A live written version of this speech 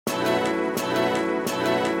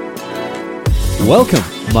Welcome,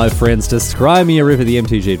 my friends, to Scry Me a River, the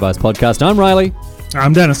MTG Advice Podcast. I'm Riley.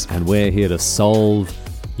 I'm Dennis. And we're here to solve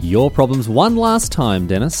your problems one last time,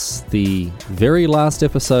 Dennis. The very last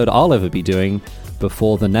episode I'll ever be doing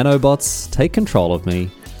before the nanobots take control of me.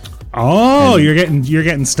 Oh, and you're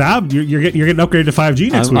getting stabbed. You're getting upgraded to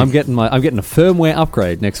 5G next week. I'm getting a firmware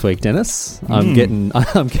upgrade next week, Dennis. I'm having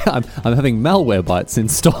malware bytes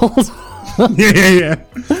installed. yeah.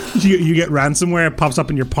 You get ransomware. It pops up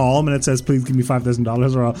in your palm and it says, "Please give me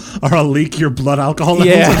 $5,000, or I'll leak your blood alcohol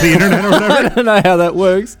levels on the internet or whatever." I don't know how that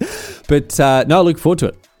works, but no, look forward to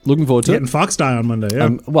it. Looking forward to getting it. Fox Die on Monday.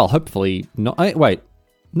 Yeah. Well, hopefully not. Wait,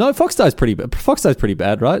 no, Fox Die's pretty bad. Fox Die's pretty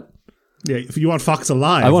bad, right? Yeah, if you want Fox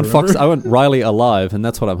alive. I want Riley alive, and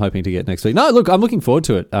that's what I'm hoping to get next week. No, look, I'm looking forward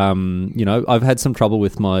to it. I've had some trouble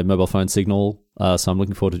with my mobile phone signal, so I'm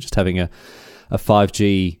looking forward to just having a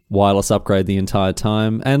 5G wireless upgrade the entire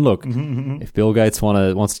time. And look, if Bill Gates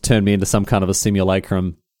wants to turn me into some kind of a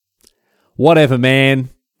simulacrum, whatever, man.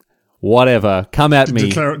 Whatever. Come at me.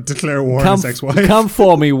 Declare war on his ex-wife. Come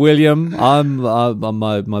for me, William.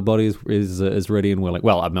 My body is ready and willing.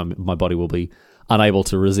 Well, my body will be unable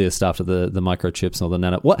to resist after the microchips or the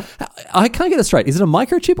nano. What? I can't get it straight. Is it a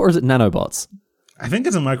microchip or is it nanobots? I think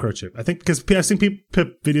it's a microchip. I think because I've seen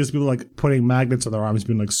videos of people like putting magnets on their arms,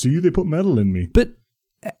 being like, "See, they put metal in me." But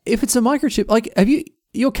if it's a microchip, like,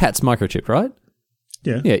 your cat's microchip, right?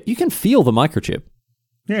 Yeah. Yeah, you can feel the microchip.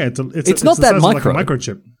 Yeah, it's not that micro. Like a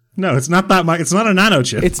microchip. No, it's not that. It's not a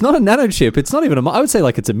nanochip. It's not a nanochip. It's not even I would say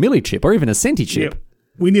like it's a millichip or even a centichip. Yeah.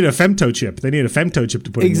 We need a femto chip. They need a femto chip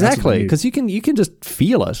to put exactly in. Because you can just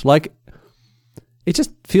feel it. Like, it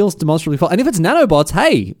just feels demonstrably fun. And if it's nanobots,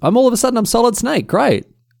 hey, I'm Solid Snake. Great.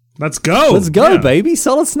 Let's go, baby.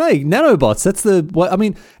 Solid Snake. Nanobots. That's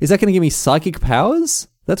is that going to give me psychic powers?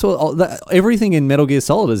 That's what everything in Metal Gear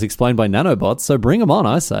Solid is explained by nanobots. So bring them on,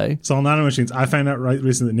 I say. It's all nanomachines. I found out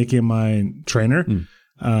recently that Nikki, my trainer,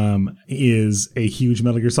 is a huge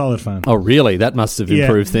Metal Gear Solid fan. Oh, really? That must have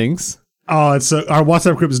improved things. Oh, it's our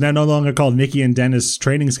WhatsApp group is now no longer called Nikki and Dennis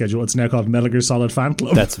Training Schedule. It's now called Metal Gear Solid Fan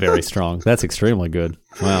Club. That's very strong. That's extremely good.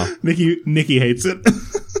 Wow. Nikki hates it.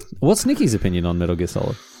 What's Nikki's opinion on Metal Gear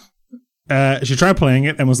Solid? She tried playing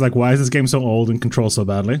it and was like, "Why is this game so old and controlled so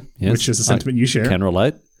badly?" Yes, which is a sentiment you share. Can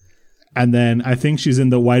relate. And then I think she's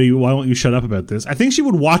in the why won't you shut up about this? I think she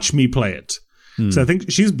would watch me play it. So I think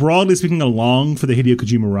she's broadly speaking along for the Hideo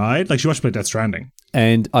Kojima ride. Like, she watched me play Death Stranding.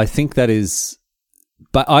 And I think that is...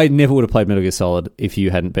 But I never would have played Metal Gear Solid if you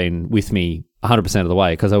hadn't been with me 100% of the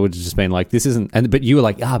way, because I would have just been like, this isn't... But you were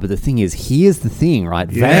like, but the thing is, here's the thing, right?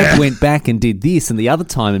 Yeah. Vav went back and did this, and the other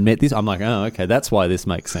time and met this. I'm like, oh, okay, that's why this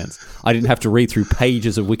makes sense. I didn't have to read through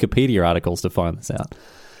pages of Wikipedia articles to find this out.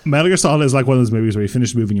 Metal Gear Solid is like one of those movies where you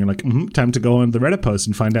finish the movie and you're like, time to go on the Reddit post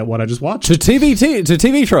and find out what I just watched. To TV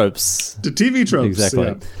tropes. To TV tropes. Exactly.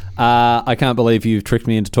 Yeah. I can't believe you've tricked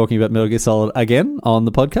me into talking about Metal Gear Solid again on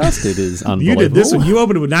the podcast. It is unbelievable. You did this one. You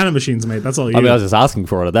opened it with nanomachines, mate. That's all you did. I was just asking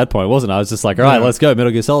for it at that point, wasn't I? I was just like, all right, let's go.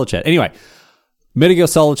 Metal Gear Solid chat. Anyway, Metal Gear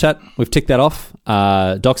Solid chat. We've ticked that off.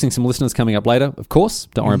 Doxing some listeners coming up later, of course.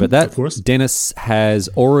 Don't worry about that. Of course. Dennis has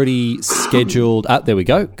already scheduled... there we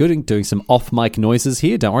go. Good. Doing some off-mic noises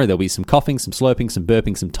here. Don't worry. There'll be some coughing, some slurping, some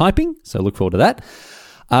burping, some typing. So look forward to that.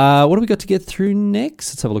 What do we got to get through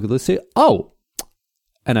next? Let's have a look at this here. Oh,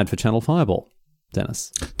 an ad for Channel Fireball.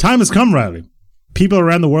 Dennis. Time has come, Riley. People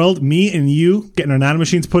around the world, me and you, getting our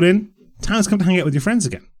nanomachines put in. Time has come to hang out with your friends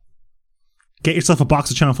again. Get yourself a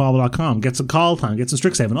box at channelfireball.com. Get some Call Time. Get some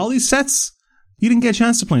Strixhaven. All these sets you didn't get a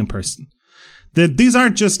chance to play in person. These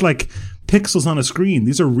aren't just like pixels on a screen.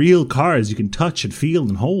 These are real cards you can touch and feel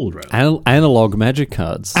and hold. Right? Analog Magic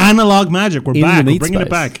cards. Analog Magic. We're back. We're bringing space. it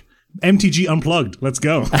back. MTG Unplugged. Let's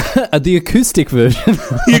go. The acoustic version.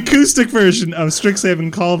 The acoustic version of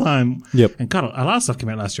Strixhaven Call Time. Yep. And God, a lot of stuff came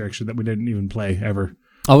out last year actually that we didn't even play ever.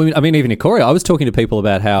 Oh, I mean, even Ikoria. I was talking to people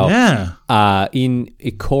about how in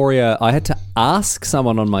Ikoria, I had to ask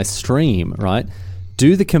someone on my stream, right?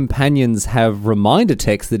 Do the companions have reminder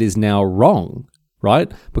text that is now wrong,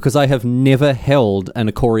 right? Because I have never held an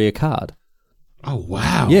Ikoria card. Oh,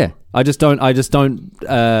 wow. Yeah. I just don't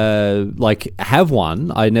have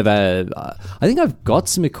one. I never... I think I've got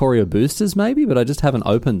some Ikoria boosters maybe, but I just haven't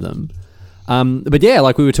opened them. But yeah,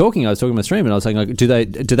 like I was talking on my stream, and I was saying, like,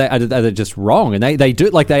 are they just wrong? And they do,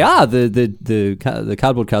 like, they are the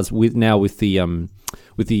cardboard cards with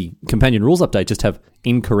the companion rules update just have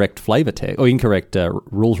incorrect flavor text or incorrect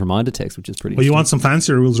rules reminder text, which is pretty. Well, you want some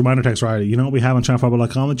fancier rules reminder text, right? You know what we have on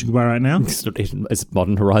channelfireball.com that you can buy right now? It's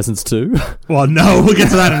Modern Horizons 2. Well, no, we'll get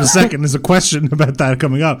to that in a second. There's a question about that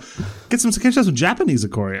coming up. Get some Japanese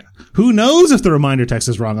Ikoria. Who knows if the reminder text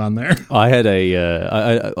is wrong on there? I had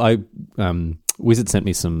Wizard sent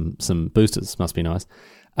me some boosters. Must be nice.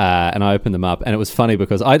 And I opened them up, and it was funny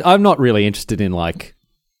because I'm not really interested in like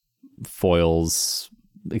foils,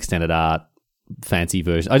 extended art, fancy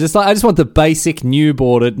version. I just want the basic new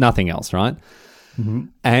bordered, nothing else, right? Mm-hmm.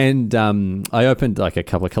 And I opened like a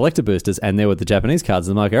couple of collector boosters, and there were the Japanese cards.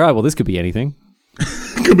 And I'm like, all right, well, this could be anything.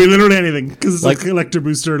 Could be literally anything because it's like a collector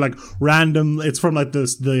booster, like random. It's from like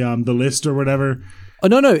the list or whatever. Oh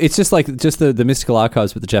no, it's just like the Mystical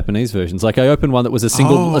Archives with the Japanese versions. Like I opened one that was a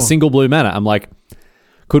single blue mana. I'm like,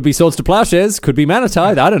 could be Swords to Plowshares, could be Mana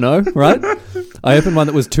Tide. I don't know, right? I opened one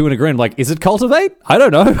that was 2 and a green. I'm like, is it Cultivate? I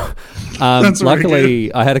don't know.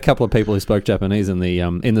 Luckily, I had a couple of people who spoke Japanese in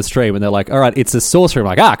the stream, and they're like, all right, it's a sorcery.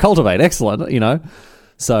 I'm like, Cultivate, excellent, you know.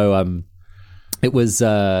 So it was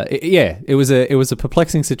it was a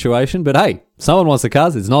perplexing situation, but hey, someone wants the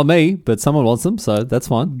cards. It's not me, but someone wants them, so that's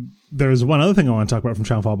fine. There's one other thing I want to talk about from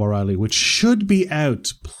Channel Bob O'Reilly, which should be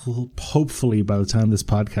out hopefully by the time this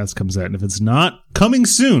podcast comes out, and if it's not, coming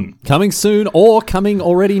soon or coming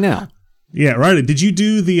already now. Yeah, Riley, did you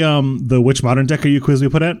do the Which Modern Deck Are You quiz we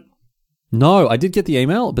put out? No, I did get the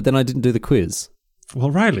email, but then I didn't do the quiz. Well,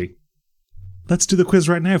 Riley, let's do the quiz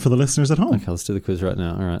right now for the listeners at home. Okay, let's do the quiz right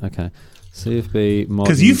now. All right, okay. CFB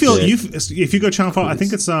modern because deck if you go channel 4, I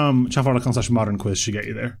think it's channel4.com/modern quiz should get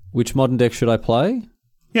you there. Which modern deck should I play?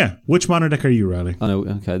 Yeah, which modern deck are you, Riley? Oh, no,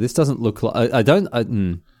 okay. This doesn't look like...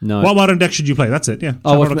 no. What modern deck should you play? That's it, yeah.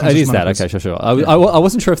 It is that. Okay, sure. I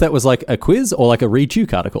wasn't sure if that was like a quiz or like a Read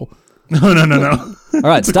Duke article. No. All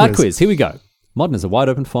right, start quiz. Here we go. Modern is a wide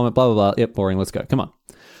open format, blah, blah, blah. Yep, boring. Let's go. Come on.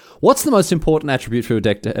 What's the most important attribute for a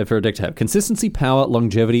deck to have? Consistency, power,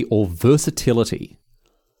 longevity, or versatility?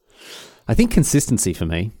 I think consistency for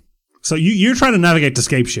me. So you're trying to navigate to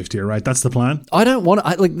Scape Shift here, right? That's the plan? I don't want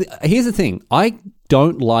to... here's the thing. I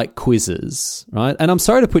don't like quizzes, right? And I'm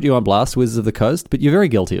sorry to put you on blast, Wizards of the Coast, but you're very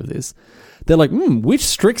guilty of this. They're like, which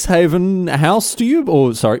Strixhaven house do you...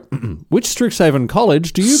 Or, sorry, which Strixhaven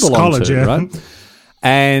college do you belong to, right?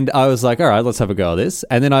 And I was like, all right, let's have a go at this.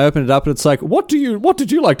 And then I opened it up, and it's like, what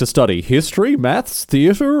did you like to study? History, maths,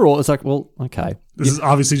 theatre? Or it's like, well, okay. This is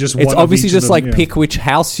obviously just one. It's obviously just like pick which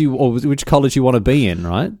house or which college you want to be in,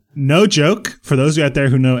 right? No joke. For those of you out there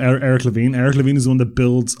who know Eric Levine is the one that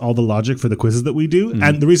builds all the logic for the quizzes that we do. Mm.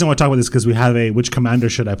 And the reason I want to talk about this is because we have a Which Commander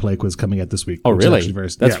Should I Play quiz coming out this week. Oh, really?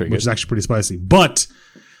 That's pretty good. Which is actually pretty spicy. But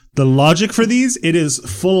the logic for these, it is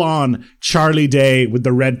full on Charlie Day with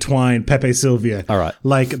the red twine, Pepe Sylvia. All right.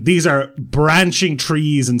 Like these are branching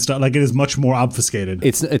trees and stuff. Like it is much more obfuscated.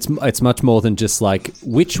 It's much more than just like,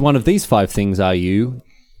 which one of these 5 things are you?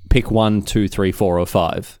 Pick 1, 2, 3, 4, or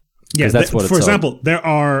 5. Yeah, that's what. For example, there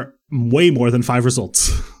are way more than 5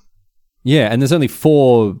 results. Yeah, and there's only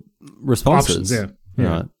 4 responses. Options, yeah.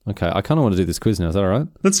 Right. Okay. I kind of want to do this quiz now. Is that all right?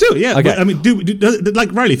 Let's do it. Yeah. Okay. But, I mean,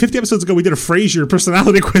 like Riley, 50 episodes ago, we did a Frasier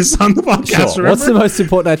personality quiz on the podcast. Sure. What's the most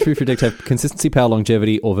important attribute for a deck to have? Consistency, power,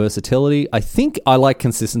 longevity, or versatility? I think I like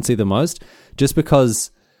consistency the most, just because.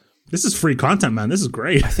 This is free content, man. This is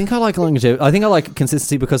great. I think I like longevity. I think I like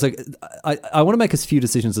consistency because I want to make as few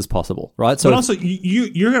decisions as possible, right? So, but also,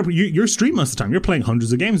 you're stream most of the time. You're playing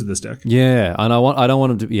hundreds of games with this deck. Yeah, and I don't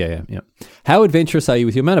want to do. Yeah. How adventurous are you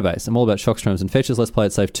with your mana base? I'm all about shockstorms and fetches. Let's play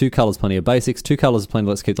it safe. 2 colors, plenty of basics. 2 colors, plenty.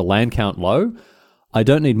 Let's keep the land count low. I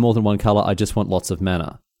don't need more than 1 color. I just want lots of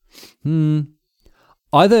mana.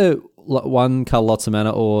 Either 1 color, lots of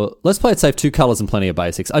mana, or let's play it safe. 2 colors and plenty of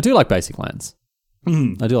basics. I do like basic lands.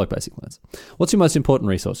 I do like basic lands. What's your most important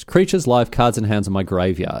resource? Creatures, life, cards, and hands in my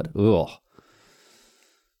graveyard. Ugh.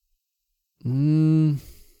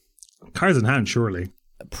 Cards in hand, surely.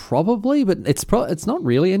 Probably, but it's not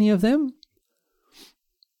really any of them.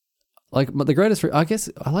 Like the greatest, I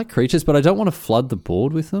guess I like creatures, but I don't want to flood the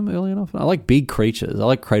board with them early enough. I like big creatures. I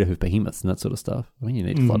like Craterhoof Behemoths and that sort of stuff. I mean, you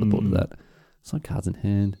need to flood the board with that. It's like cards in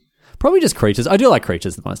hand. Probably just creatures. I do like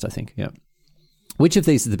creatures the most, I think. Yeah. Which of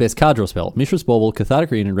these is the best card draw spell? Mishra's Bauble,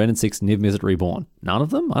 Cathartic Reunion, Ren and 6, Niv Mizzet Reborn. None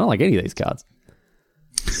of them? I don't like any of these cards.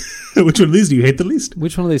 Which one of these do you hate the least?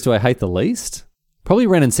 Which one of these do I hate the least? Probably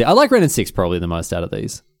Ren and 6. I like Ren and 6 probably the most out of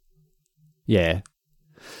these. Yeah.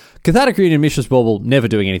 Cathartic Reunion, Mishra's Bauble, never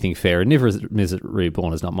doing anything fair. And Niv Mizzet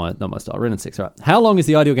Reborn is not my style. Ren and 6, all right. How long is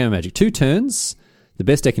the ideal game of Magic? 2 turns. The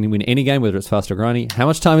best deck can win any game, whether it's fast or grindy. How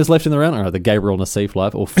much time is left in the round? All right, the Gabriel Nassif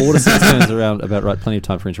life. Or 4 to 6 turns around, about right. Plenty of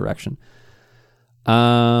time for interaction.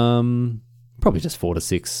 Probably just 4 to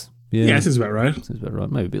 6. Yeah, this is about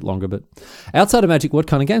right. Maybe a bit longer, but outside of Magic, what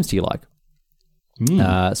kind of games do you like?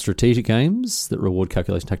 Strategic games that reward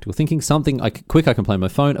calculation, tactical thinking, something quick I can play on my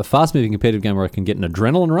phone, a fast-moving competitive game where I can get an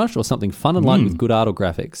adrenaline rush, or something fun and light with good art or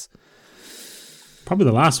graphics. Probably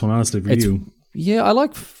the last one, honestly, for you. Yeah, I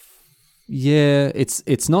like. Yeah,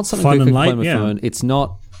 it's not something Fun good and for light, playing with yeah. phone. It's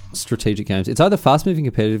not strategic games. It's either fast-moving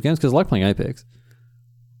competitive games, because I like playing Apex.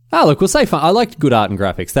 Oh, look, we'll say fun. I like good art and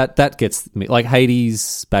graphics. That gets me. Like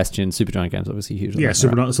Hades, Bastion, Supergiant games, obviously huge. Yeah,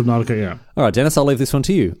 Subnautica, yeah. All right, Dennis, I'll leave this one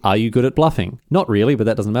to you. Are you good at bluffing? Not really, but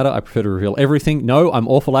that doesn't matter. I prefer to reveal everything. No, I'm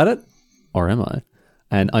awful at it. Or am I?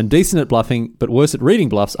 And I'm decent at bluffing, but worse at reading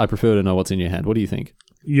bluffs. I prefer to know what's in your hand. What do you think?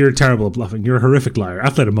 You're terrible at bluffing. You're a horrific liar.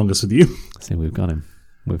 I've played Among Us with you. See, we've got him.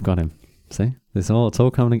 See? It's all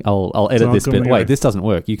coming. I'll edit this bit. coming Wait, out. this doesn't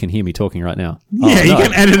work. You can hear me talking right now. Yeah, Oh, you no.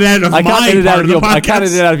 can edit it out of I can't my edit it part out of of the your. podcast. I can't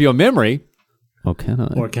edit it out of your memory. Or can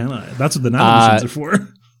I? Or can I? That's what the nanomachines are for.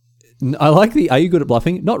 I like the. Are you good at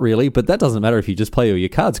bluffing? Not really, but that doesn't matter if you just play all your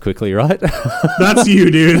cards quickly, right? That's you,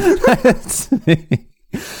 dude. That's me.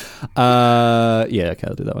 Yeah, okay,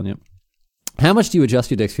 I'll do that one. Yep. How much do you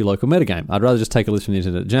adjust your decks for your local metagame? I'd rather just take a list from the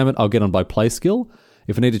internet and jam it. I'll get on by play skill.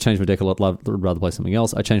 If I need to change my deck a lot, I'd rather play something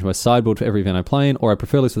else. I change my sideboard for every event I play in, or I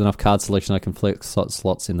prefer lists with enough card selection I can flex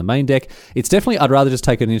slots in the main deck. It's definitely, I'd rather just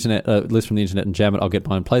take an internet list from the internet and jam it. I'll get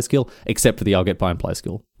by and play skill, except for the I'll get by and play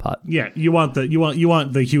skill part. Yeah, you want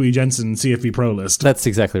the Huey Jensen CFB Pro list. That's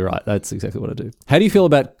exactly right. That's exactly what I do. How do you feel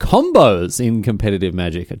about combos in competitive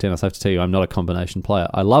Magic? Dennis, I have to tell you, I'm not a combination player.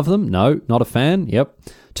 I love them. No, not a fan. Yep.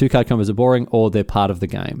 2-card combos are boring, or they're part of the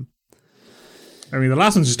game. I mean, the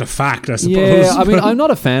last one's just a fact, I suppose. Yeah, I mean, I'm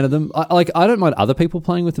not a fan of them. I don't mind other people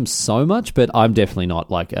playing with them so much, but I'm definitely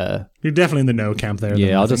not like a... You're definitely in the no camp there.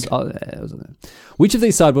 Yeah, then, which of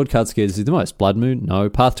these sideboard card scares you the most? Blood Moon? No.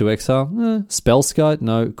 Path to Exile? Spellskite?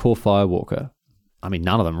 No. Core Firewalker? I mean,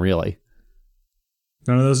 none of them really.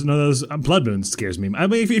 None of those Blood Moon scares me. I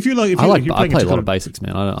mean, if you like, I play a lot of basics,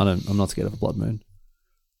 man. I'm not scared of a Blood Moon.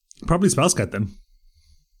 Probably Spellskite then.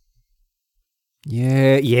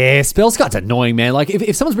 Yeah, Spellskite's annoying, man. Like,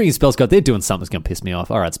 if someone's bringing Spellskite, they're doing something that's going to piss me off.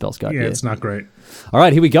 All right, Spellskite. Yeah, it's not great. All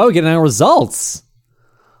right, here we go. We're getting our results.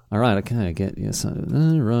 All right, okay. I get, yes,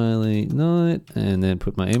 Riley Knight, and then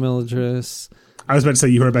put my email address. I was about to say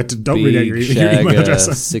you were about to, don't read out your email address.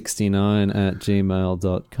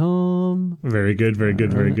 bigshagger69@gmail.com. Very good, very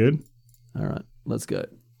good, very good. All right, let's go.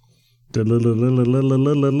 What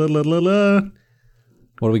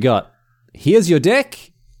What do we got? Here's your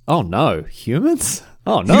deck. Oh, no. Humans?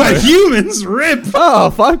 Oh, no. You got humans, rip!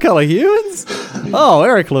 Oh, 5-color humans? Oh,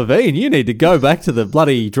 Eric Levine, you need to go back to the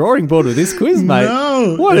bloody drawing board with this quiz, mate.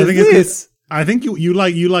 No. What is this? I think you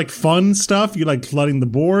like fun stuff. You like flooding the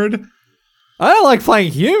board. I don't like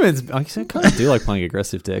playing humans. I kind of do like playing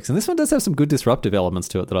aggressive decks, and this one does have some good disruptive elements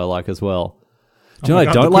to it that I like as well. Do you know what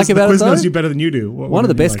I don't like about it, The quiz though? knows you better than you do. One of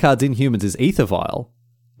the best cards in humans is Ether Vial.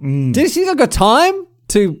 Did you think I've got time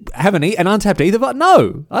to have an untapped Ether Vial?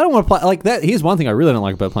 No. I don't want to play like that. Here's one thing I really don't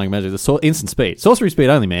like about playing Magic. The instant speed. Sorcery speed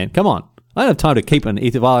only, man. Come on. I don't have time to keep an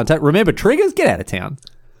Ether Vial untapped. Remember triggers? Get out of town.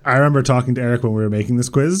 I remember talking to Eric when we were making this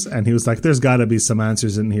quiz, and he was like, there's got to be some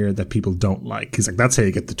answers in here that people don't like. He's like, that's how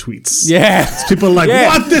you get the tweets. Yeah. People are like,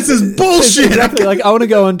 what? This is bullshit. Exactly. Like, I want to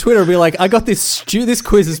go on Twitter and be like, I got this this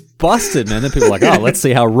quiz is busted, man. Then people are like, oh, let's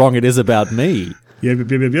see how wrong it is about me. Yep.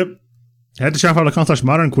 Head to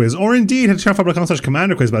shopfab.com/modern quiz, or indeed head to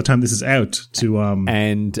shopfab.com/commander quiz by the time this is out to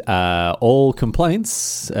And all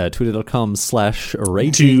complaints,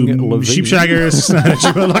 twitter.com/rating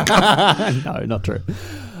sheepshaggers@gmail.com. No, not true.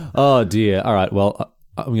 Oh dear. All right. Well,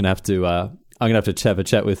 I'm gonna have to have a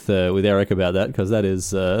chat with Eric about that, because that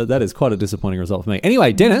is quite a disappointing result for me.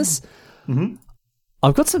 Anyway, Dennis,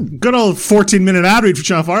 I've got some good old 14-minute ad read for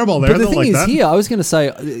Channel Fireball there. But the I don't thing like is, that. here I was going to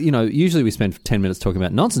say, usually we spend 10 minutes talking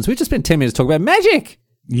about nonsense. We just spent 10 minutes talking about Magic.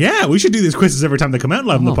 Yeah, we should do these quizzes every time they come out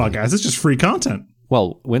live on the podcast. It's just free content.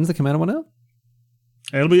 Well, when's the Commander one out?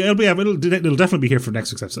 It'll definitely be here for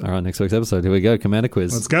next week's episode. All right, next week's episode. Here we go, Commander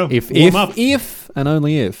quiz. Let's go. If and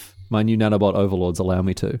only if my new nanobot overlords allow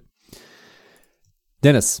me to.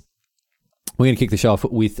 Dennis, we're going to kick the show off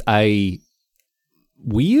with a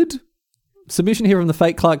weird submission here from the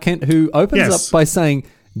fake Clark Kent, who opens up by saying,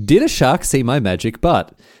 did a shark see my magic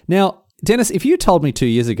butt? Now, Dennis, if you told me 2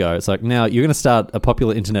 years ago, it's like, now you're going to start a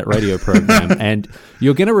popular internet radio program and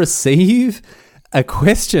you're going to receive a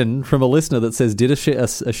question from a listener that says, did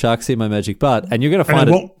a shark see my magic butt? And you're going to find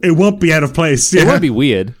it won't be out of place. Yeah. It won't be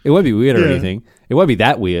weird. It won't be weird or anything. It won't be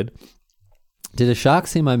that weird. Did a shark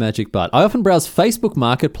see my magic butt? I often browse Facebook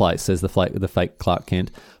Marketplace, says the fake Clark Kent,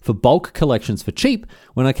 for bulk collections for cheap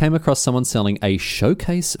when I came across someone selling a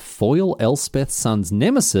showcase foil Elspeth Sun's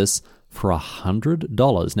Nemesis for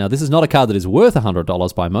 $100. Now, this is not a card that is worth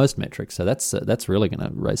 $100 by most metrics, so that's really going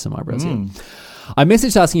to raise some eyebrows here. I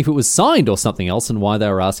messaged asking if it was signed or something else and why they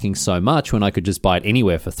were asking so much when I could just buy it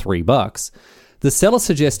anywhere for $3. The seller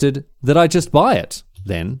suggested that I just buy it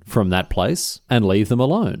then from that place and leave them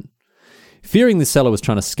alone. Fearing the seller was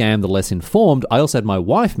trying to scam the less informed, I also had my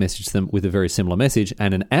wife message them with a very similar message,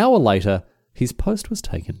 and an hour later, his post was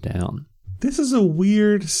taken down. This is a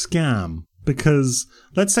weird scam because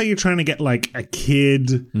let's say you're trying to get like a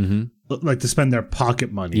kid like to spend their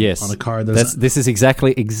pocket money on a card. This is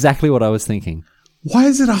exactly what I was thinking. Why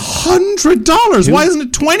is it $100? Why isn't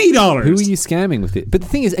it $20? Who are you scamming with it? But the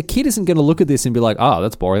thing is, a kid isn't going to look at this and be like, "Oh,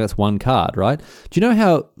 that's boring. That's one card, right?" Do you know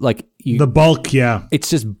how the bulk? Yeah,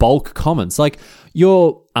 it's just bulk comments. Like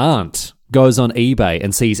your aunt goes on eBay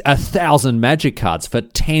and sees 1,000 Magic cards for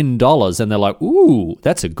 $10, and they're like, "Ooh,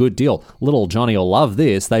 that's a good deal. Little Johnny will love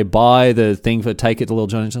this." They buy the thing take it to Little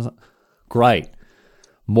Johnny. Great.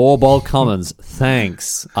 More bulk commons,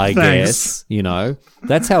 thanks. Guess,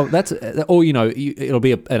 that's how. Or it'll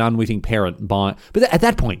be an unwitting parent buying. But at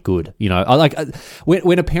that point, good. I like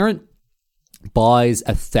when a parent buys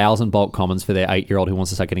 1,000 bulk commons for their 8-year-old who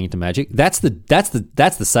wants to start getting into Magic. That's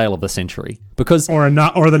the sale of the century because or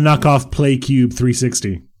the knockoff Play Cube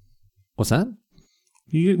 360. What's that?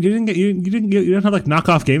 You didn't have like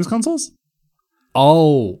knockoff games consoles.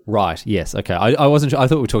 Oh, right. Yes. Okay. I wasn't sure. I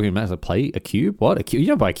thought we were talking about a cube. What? A cube? You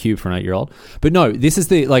don't buy a cube for an 8-year-old. But no, this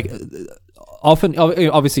is often,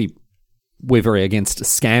 obviously, we're very against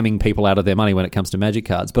scamming people out of their money when it comes to Magic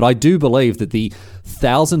cards. But I do believe that the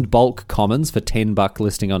 1,000 bulk commons for $10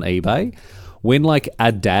 listing on eBay, when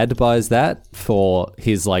a dad buys that for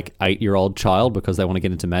his 8-year-old child because they want to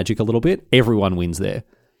get into Magic a little bit, everyone wins there.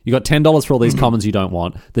 You got $10 for all these commons you don't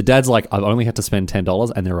want. The dad's like, I've only had to spend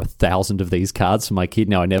 $10 and there are 1,000 of these cards for my kid.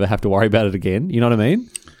 Now I never have to worry about it again. You know what I mean?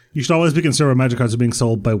 You should always be concerned when Magic cards are being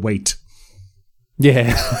sold by weight.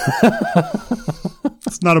 Yeah.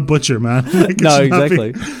 It's not a butcher, man. No,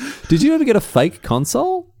 exactly. Did you ever get a fake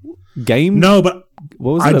console game? No, but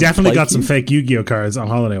what was I it, definitely got some fake Yu-Gi-Oh cards on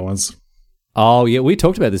holiday once. Oh, yeah. We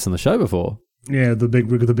talked about this on the show before. Yeah, the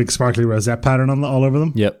big sparkly rosette pattern on all over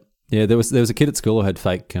them. Yep. Yeah, there was a kid at school who had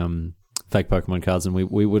fake Pokemon cards, and we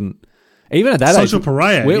wouldn't even at that social age.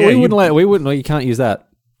 Pariah. We wouldn't. You can't use that.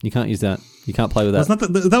 You can't use that. You can't play with that.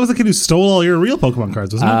 That was the kid who stole all your real Pokemon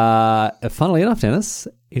cards, wasn't it? Funnily enough, Dennis,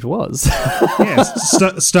 it was. Yeah,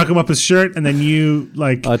 stuck him up his shirt, and then you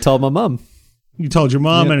I told my mum. You told your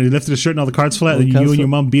mom, and he lifted his shirt, and all the cards fell out, and you and your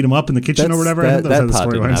mum beat him up in the kitchen or whatever. That part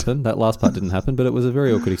didn't happen. That last part didn't happen, but it was a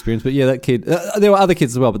very awkward experience. But yeah, that kid. There were other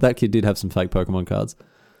kids as well, but that kid did have some fake Pokemon cards.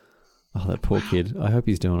 Oh, that poor kid. I hope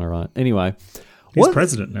he's doing all right. Anyway. He's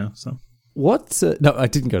president now, so. No, I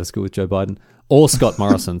didn't go to school with Joe Biden. Or Scott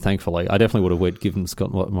Morrison, thankfully. I definitely would have given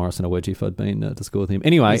Scott Morrison a wedgie if I'd been to school with him.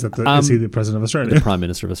 Anyway. Is he the president of Australia? The Prime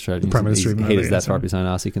Minister of Australia. He is that far up his own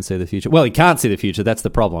ass. He can see the future. Well, he can't see the future. That's the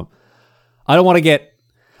problem. I don't want to get...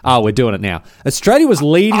 Oh, we're doing it now. Australia was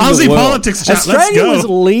leading Aussie the world. Politics chat. Australia was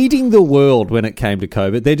leading the world when it came to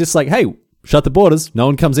COVID. They're just like, hey... Shut the borders. No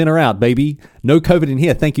one comes in or out, baby. No COVID in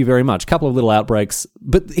here. Thank you very much. Couple of little outbreaks.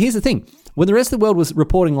 But here's the thing. When the rest of the world was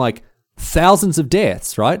reporting thousands of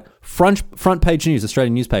deaths, right? Front page news,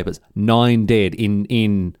 Australian newspapers, 9 dead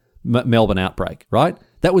in Melbourne outbreak, right?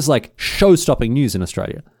 That was show-stopping news in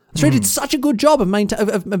Australia. Australia did such a good job of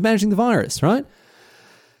managing the virus, right?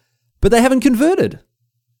 But they haven't converted.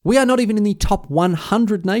 We are not even in the top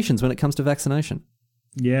 100 nations when it comes to vaccination.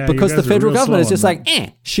 Yeah, because the federal government is just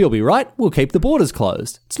she'll be right. We'll keep the borders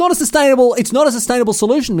closed. It's not a sustainable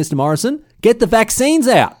solution, Mr. Morrison. Get the vaccines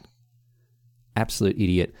out. Absolute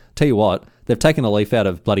idiot. Tell you what, they've taken a leaf out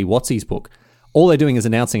of bloody Watsy's book. All they're doing is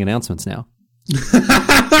announcing announcements now.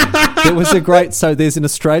 There's an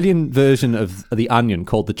Australian version of The Onion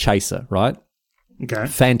called The Chaser, right? Okay.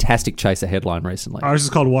 Fantastic Chaser headline recently. Ours is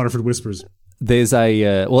called Waterford Whispers. There's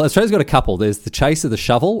Australia's got a couple. There's the Chaser, the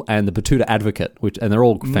Shovel, and the Batuta Advocate, and they're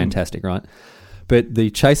all fantastic, right? But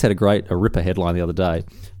the Chase had a ripper headline the other day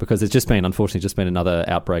because there's unfortunately just been another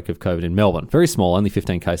outbreak of COVID in Melbourne. Very small, only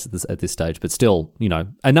 15 cases at this stage, but still,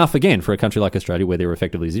 enough again for a country like Australia where there are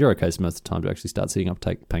effectively 0 cases most of the time to actually start sitting up,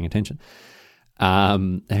 paying attention.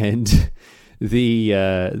 And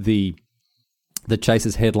the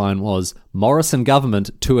Chase's headline was Morrison government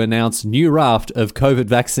to announce new raft of COVID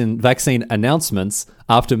vaccine announcements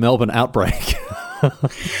after Melbourne outbreak.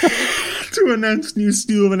 To announce new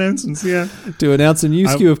slew of announcements, yeah. To announce a new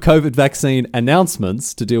slew of COVID vaccine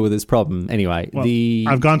announcements to deal with this problem. Anyway,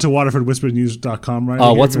 I've gone to WaterfordWhispersNews.com right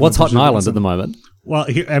now. Oh, what's hot in Ireland at the moment? Well,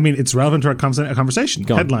 it's relevant to our conversation.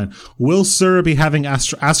 Headline: Will Sir be having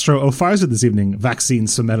Astro O'Pfizer this evening? Vaccine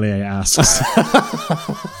sommelier asks.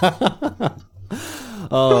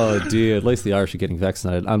 Oh, dear. At least the Irish are getting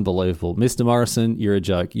vaccinated. Unbelievable. Mr. Morrison, you're a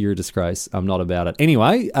joke. You're a disgrace. I'm not about it.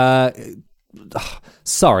 Anyway,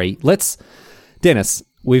 sorry. Dennis,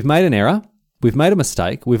 we've made an error. we've made a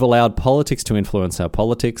mistake. We've allowed politics to influence our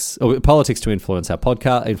politics, or politics to influence our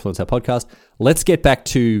podcast. Let's get back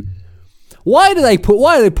to why are they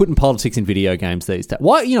putting politics in video games these days?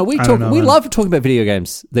 Why, we love talking about video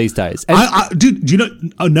games these days. And Dude, do you know?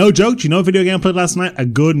 No joke. Do you know what video game I played last night? A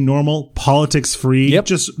good, normal, politics-free,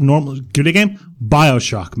 just normal video game.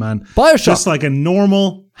 BioShock, man. BioShock, just like a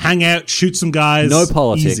normal hangout, shoot some guys. No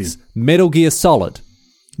politics. Easy. Metal Gear Solid.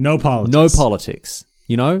 No politics. No politics.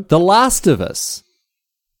 The Last of Us.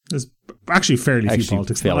 There's actually fairly few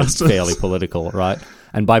politics. Fairly political, right?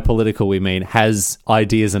 And by political, we mean has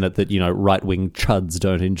ideas in it that, right-wing chuds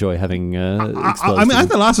don't enjoy having exposed. I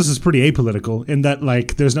think The Last of Us is pretty apolitical in that,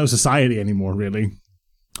 like, there's no society anymore, really.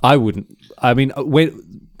 I wouldn't. I mean,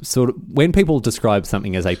 when people describe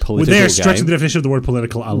something as a political they're game, stretching the definition of the word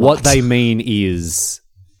political a lot. What they mean is,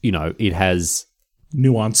 it has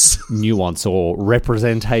nuance or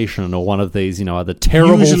representation or one of these, the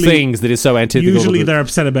terrible things that is so antithetical. Usually they're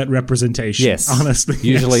upset about representation. Yes. Honestly.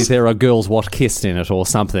 Usually there are girls what kissed in it or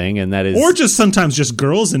something, and that is... Or just sometimes just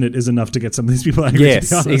girls in it is enough to get some of these people angry, yes,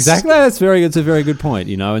 to be exactly. It's a very good point,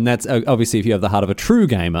 and that's obviously if you have the heart of a true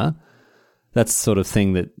gamer, that's the sort of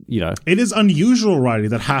thing that, It is unusual, Riley,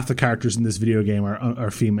 that half the characters in this video game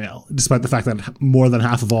are female, despite the fact that more than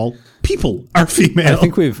half of all people are female. I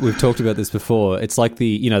think we've talked about this before. It's like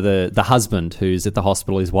the husband who's at the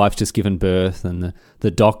hospital, his wife's just given birth, and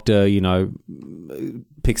the doctor,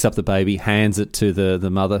 picks up the baby, hands it to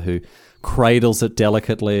the mother who cradles it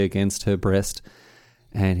delicately against her breast.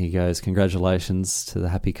 And he goes, "Congratulations to the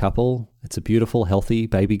happy couple. It's a beautiful, healthy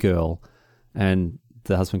baby girl." And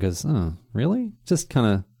the husband goes, "Oh, really?" Just kind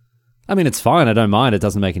of, I mean, it's fine. I don't mind. It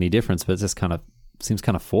doesn't make any difference, but it just kind of seems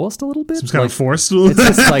kind of forced a little bit. Seems kind of forced a little bit.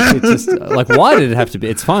 It's just like, why did it have to be?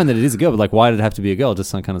 It's fine that it is a girl, but like, why did it have to be a girl? It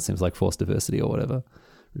just kind of seems like forced diversity or whatever.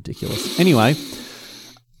 Ridiculous. Anyway,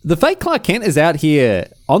 the fake Clark Kent is out here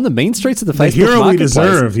on the mean streets of the Facebook hero marketplace. We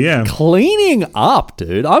deserve, yeah. Cleaning up,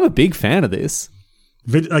 dude. I'm a big fan of this.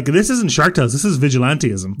 Like, this isn't Shark Tales. This is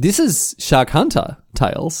vigilantism. This is Shark Hunter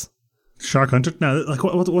Tales. Shark Hunter? No, like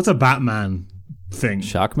what's a Batman thing?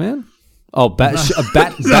 Sharkman? Oh, Batman.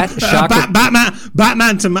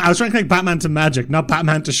 Batman to. I was trying to connect Batman to magic, not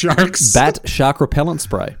Batman to sharks. Shark repellent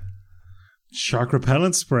spray. Shark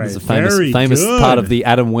repellent spray. It's a famous part of the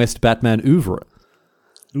Adam West Batman oeuvre.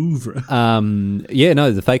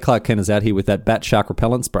 The fake Clark Kent is out here with that bat shark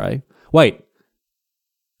repellent spray. Wait.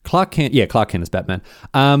 Clark Kent is Batman.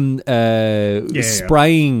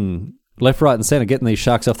 Spraying left, right, and center, getting these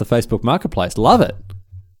sharks off the Facebook marketplace. Love it.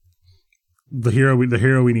 The hero we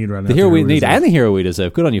need right now. The hero we need and the hero we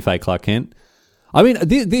deserve. Good on you, fake Clark Kent. I mean,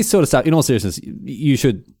 this sort of stuff, in all seriousness, you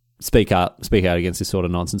should speak out against this sort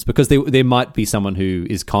of nonsense, because there might be someone who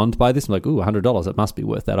is conned by this. I'm like, ooh, $100, it must be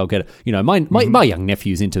worth that. I'll get it. My young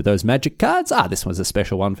nephew's into those magic cards. This one's a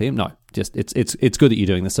special one for him. No, just it's good that you're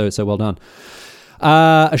doing this. So well done.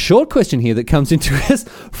 A short question here that comes into us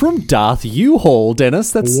from Darth U-Haul,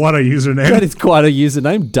 Dennis. What a username. That is quite a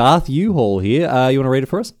username. Darth U-Haul here. You want to read it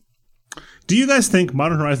for us? Do you guys think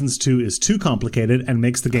Modern Horizons 2 is too complicated and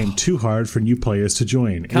makes the game too hard for new players to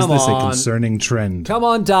join? Is this a concerning trend? Come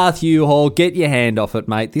on, Darth U-Haul, get your hand off it,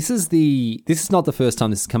 mate. This is not the first time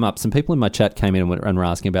this has come up. Some people in my chat came in and were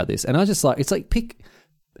asking about this, and I just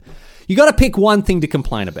you got to pick one thing to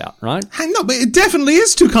complain about, right? No, but it definitely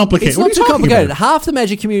is too complicated. It's not too complicated. Half the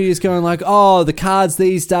Magic community is going like, oh, the cards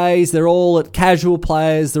these days, they're all at casual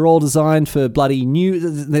players. They're all designed for bloody new.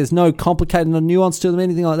 There's no complicated or nuance to them,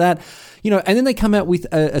 anything like that. And then they come out with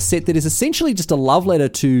a set that is essentially just a love letter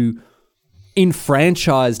to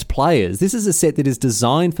enfranchised players. This is a set that is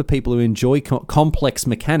designed for people who enjoy complex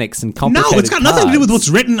mechanics and complicated No, it's got nothing to do with what's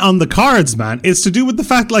written on the cards, man. It's to do with the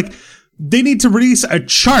fact, like, they need to release a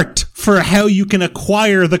chart for how you can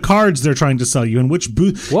acquire the cards they're trying to sell you, and which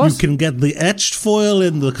booth you can get the etched foil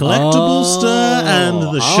in the collectible stuff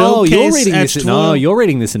and the showcase etched foil. You're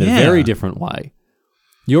reading this in a very different way.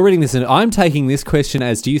 I'm taking this question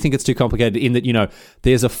as, do you think it's too complicated in that,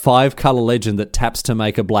 there's a 5-color legend that taps to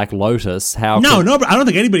make a Black Lotus? No, but I don't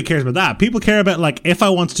think anybody cares about that. People care about, like, if I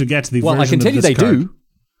want to get the version of this card. Well, I can tell you they do.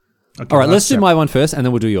 Okay, all right, let's do my one first, and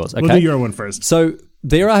then we'll do yours. Okay? We'll do your one first. So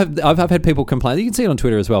I've had people complain. You can see it on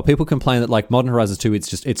Twitter as well. People complain that, like, Modern Horizons 2,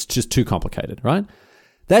 it's just too complicated, right?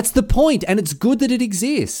 That's the point, and it's good that it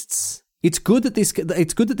exists. It's good that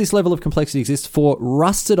this level of complexity exists for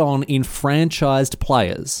rusted on enfranchised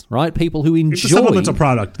players, right? People who enjoy. It's a supplemental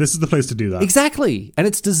product. This is the place to do that. Exactly, and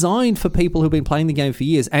it's designed for people who've been playing the game for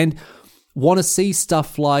years and want to see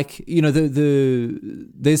stuff like,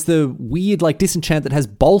 there's the weird, like, disenchant that has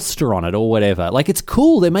bolster on it or whatever. Like, it's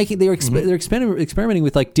cool. They're experimenting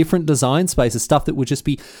with, like, different design spaces, stuff that would just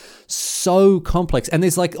be so complex, and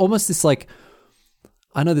there's like almost this like,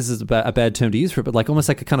 I know this is a bad term to use for it, but like almost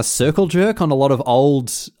like a kind of circle jerk on a lot of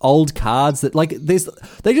old cards that like they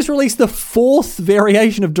just released the 4th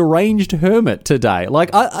variation of Deranged Hermit today. Like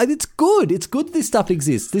it's good. It's good this stuff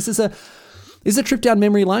exists. This is a trip down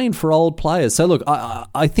memory lane for old players. So look,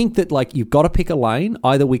 I think that like you've got to pick a lane.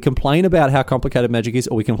 Either we complain about how complicated Magic is,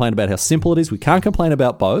 or we complain about how simple it is. We can't complain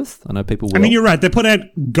about both. I know people will. I mean, you're right. They put out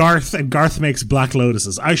Garth, and Garth makes Black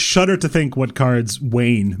Lotuses. I shudder to think what cards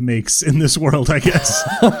Wayne makes in this world, I guess.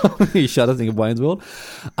 You shudder to think of Wayne's World.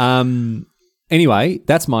 Anyway,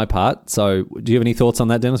 that's my part. So do you have any thoughts on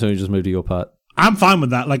that, Dennis, or you just move to your part? I'm fine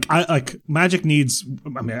with that. Like Magic needs.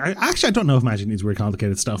 I mean, I don't know if Magic needs weird,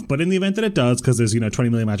 complicated stuff, but in the event that it does, because there's 20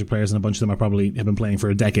 million Magic players and a bunch of them have been playing for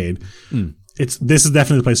a decade. This is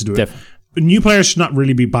definitely the place to do it. New players should not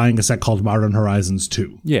really be buying a set called Modern Horizons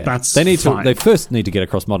 2. Yeah, that's they need fine. to. They first need to get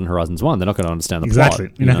across Modern Horizons 1. They're not going to understand the exactly.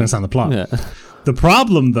 plot. You're not going to understand the plot. Yeah. The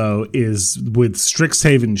problem, though, is with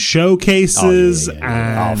Strixhaven showcases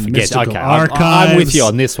and Mystical Archives. I'm with you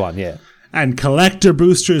on this one, yeah. And collector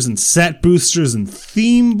boosters and set boosters and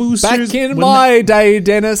theme boosters. Back in my day,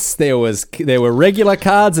 Dennis, there were regular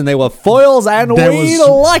cards and there were foils, and we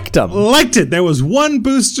liked them. Liked it. There was one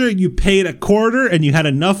booster, you paid a quarter, and you had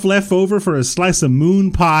enough left over for a slice of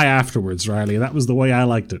moon pie afterwards, Riley. That was the way I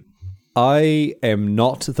liked it. I am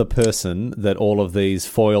not the person that all of these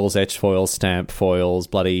foils, etch foils, stamp foils,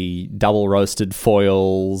 bloody double roasted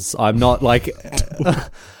foils. I'm not like...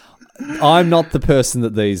 I'm not the person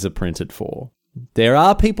that these are printed for. There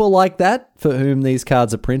are people like that for whom these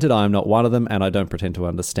cards are printed. I am not one of them, and I don't pretend to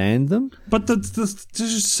understand them. But there's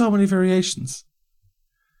just so many variations.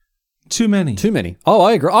 Too many. Too many. Oh,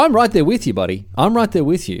 I agree. I'm right there with you, buddy. I'm right there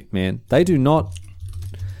with you, man. They do not...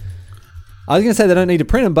 I was going to say they don't need to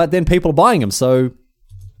print them, but then people are buying them, so...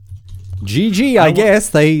 GG, I guess.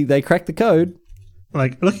 They cracked the code.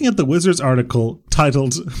 Like, looking at the Wizards article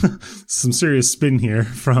titled, some serious spin here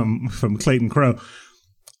from Clayton Crow,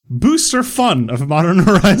 Booster Fun of Modern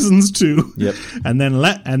Horizons 2. Yep. And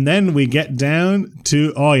then we get down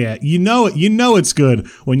to, oh yeah, you know it's good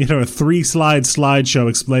when you have a 3-slide slideshow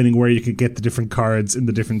explaining where you could get the different cards in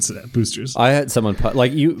the different boosters. I had someone,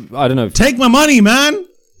 I don't know. Take my money, man!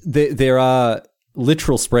 There are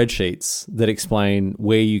literal spreadsheets that explain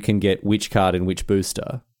where you can get which card in which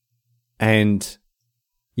booster. And...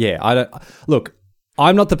 yeah,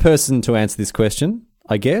 I'm not the person to answer this question,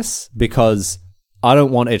 I guess, because I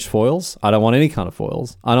don't want etched foils. I don't want any kind of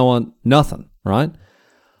foils. I don't want nothing, right?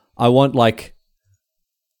 I want, like,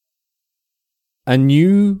 a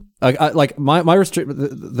new... like, my restrict...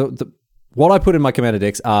 what I put in my Commander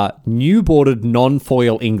decks are new boarded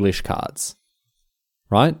non-foil English cards,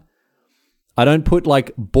 right? I don't put,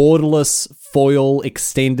 like, borderless foil,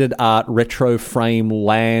 extended art, retro frame,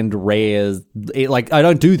 land, rares. I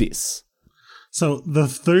don't do this. So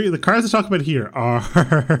the cards I talk about here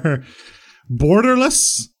are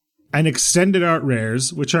borderless and extended art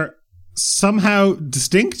rares, which are somehow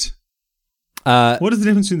distinct. What is the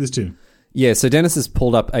difference between these two? Yeah, so Dennis has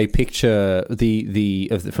pulled up a picture from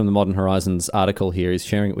the Modern Horizons article here. He's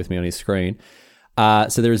sharing it with me on his screen.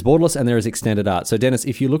 So there is borderless and there is extended art. So Dennis,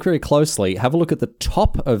 if you look very closely, have a look at the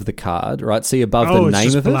top of the card, right? See above the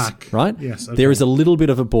name of black. it, right? Yes. Okay. There is a little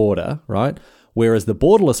bit of a border, right? Whereas the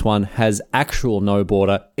borderless one has actual no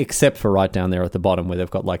border, except for right down there at the bottom where they've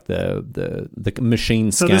got like the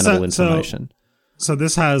machine scannable information. So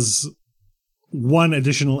this has one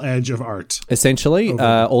additional edge of art. Essentially,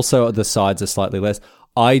 also the sides are slightly less.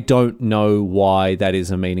 I don't know why that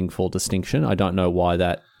is a meaningful distinction. I don't know why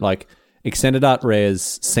that, like... extended art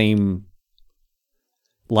rares seem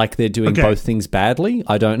like they're doing both things badly.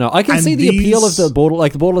 I don't know. I can see the appeal of the border,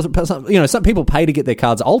 like the borderless. Some people pay to get their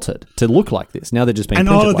cards altered to look like this. Now they're just being and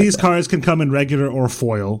printed all of like these that. cards can come in regular or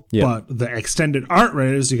foil, but the extended art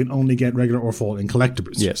rares you can only get regular or foil in collector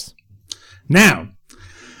boosters. Yes. Now,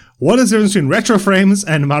 what is the difference between retro frames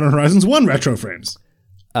and Modern Horizons 1 retro frames?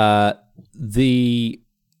 I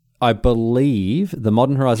believe the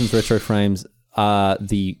Modern Horizons retro frames are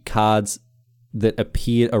the cards that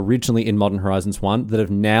appeared originally in Modern Horizons 1 that have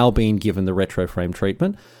now been given the retro frame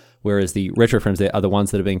treatment, whereas the retro frames there are the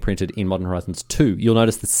ones that are being printed in Modern Horizons 2. You'll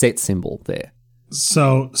notice the set symbol there.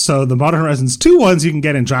 So the Modern Horizons 2 ones you can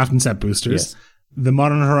get in draft and set boosters. Yes. The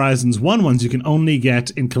Modern Horizons 1 ones you can only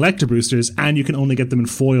get in collector boosters, and you can only get them in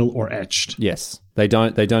foil or etched. Yes. They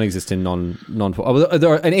don't exist in non-foil.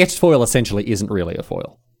 An etched foil essentially isn't really a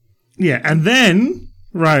foil. Yeah, and then...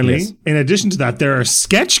 Riley, in addition to that, there are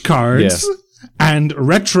sketch cards and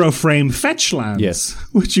retro frame fetch lands,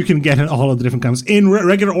 which you can get in all of the different kinds in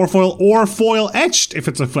regular or foil etched if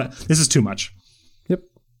it's a flat. This is too much. Yep.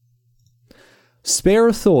 Spare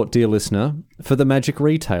a thought, dear listener, for the Magic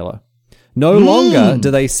retailer. No longer do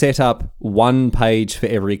they set up one page for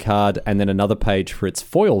every card and then another page for its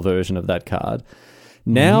foil version of that card.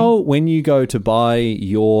 Now, when you go to buy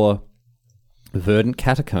your Verdant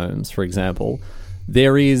Catacombs, for example,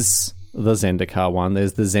 there is the Zendikar one,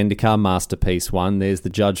 there's the Zendikar Masterpiece one, there's the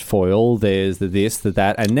Judge Foil, there's the this, the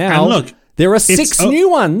that, and now look, there are 6 new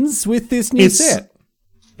ones with this new set.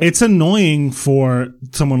 It's annoying for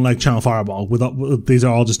someone like Channel Fireball. These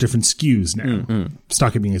are all just different SKUs now.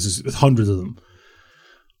 Stock keeping is hundreds of them.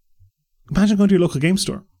 Imagine going to your local game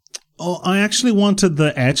store. Oh, I actually wanted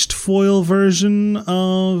the etched foil version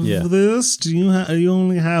of this. Do you you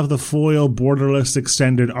only have the foil borderless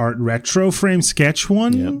extended art retro frame sketch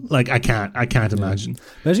one? Yep. Like I can't imagine.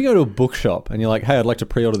 Imagine you go to a bookshop and you're like, "Hey, I'd like to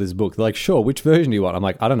pre-order this book." They're like, "Sure, which version do you want?" I'm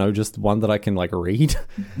like, "I don't know, just one that I can like read."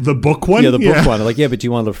 The book one? Yeah, the book one. I'm like, "Yeah, but do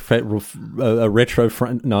you want a retro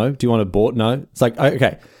front? No. Do you want a board? No." It's like,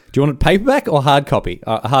 okay. Do you want it paperback or hard copy?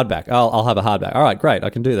 Hardback. I'll have a hardback. All right, great. I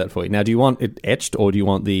can do that for you. Now, do you want it etched or do you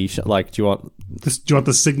want the do you want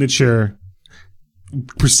the signature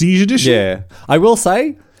Prestige edition? Yeah, I will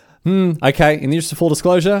say. Okay, in the interest of full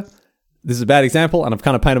disclosure, this is a bad example, and I've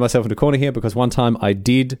kind of painted myself into a corner here because one time I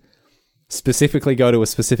did specifically go to a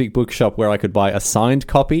specific bookshop where I could buy a signed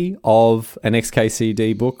copy of an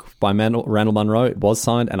XKCD book by Randall Munroe. It was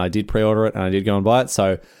signed, and I did pre-order it, and I did go and buy it.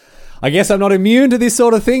 So I guess I'm not immune to this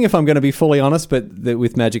sort of thing, if I'm going to be fully honest, but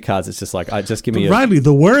with Magic cards, it's just like, give me Riley,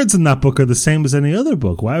 the words in that book are the same as any other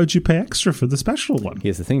book. Why would you pay extra for the special one?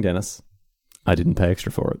 Here's the thing, Dennis. I didn't pay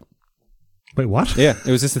extra for it. Wait, what? Yeah,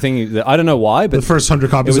 it was just the thing that I don't know why, but the first 100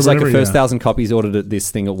 copies. It was like the first 1,000 copies ordered at this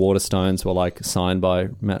thing at Waterstones were like signed by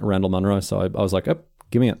Randall Munroe. So I was like, oh,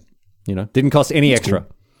 give me it. You know, didn't cost any extra.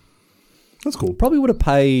 Cool. That's cool. Probably would have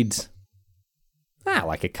paid,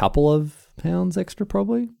 like a couple of pounds extra,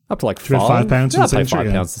 probably up to like £5. £5 I'll pay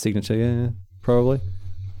 £5 the signature. Yeah, probably.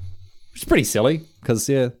 Which is pretty silly because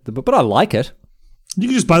but I like it. You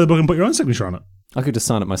could just buy the book and put your own signature on it. I could just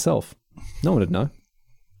sign it myself. No one would know.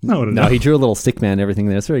 No, he drew a little stick man and everything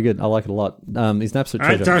there. It's very good. I like it a lot. He's an absolute treasure.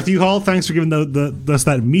 All right, Darth U-Hall, thanks for giving us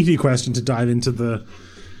that meaty question to dive into the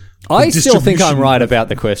I still think I'm right about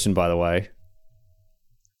the question, by the way.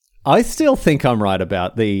 I still think I'm right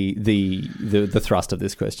about the thrust of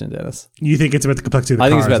this question, Dennis. You think it's about the complexity of the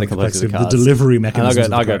cards? I think it's about the complexity of the cards. The delivery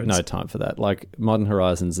mechanism. I got no time for that. Like Modern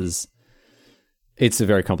Horizons it's a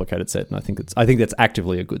very complicated set, and I think that's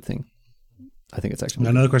actively a good thing. I think it's actually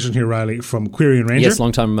another question here, Riley, from Query and Ranger. Yes,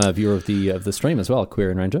 long-time viewer of the stream as well,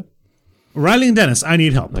 Query and Ranger. Riley and Dennis, I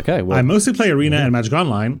need help. Okay, well, I mostly play Arena and Magic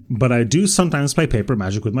Online, but I do sometimes play paper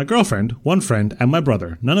Magic with my girlfriend, one friend, and my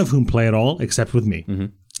brother, none of whom play at all except with me. Mm-hmm.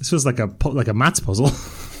 This feels like a maths puzzle.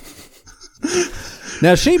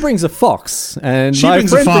 Now she brings a fox, and my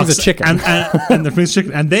friend brings a chicken, and the brings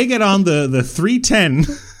chicken, and they get on the 310,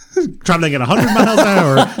 traveling at 100 miles an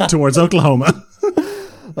hour towards Oklahoma.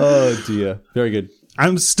 Oh dear, very good.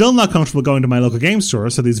 I'm still not comfortable going to my local game store,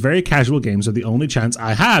 so these very casual games are the only chance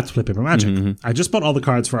I have to play paper Magic. Mm-hmm. I just bought all the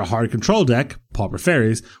cards for a hard control deck, Pauper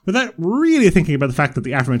Fairies, without really thinking about the fact that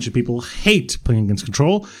the aforementioned people hate playing against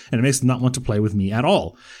control, and it makes them not want to play with me at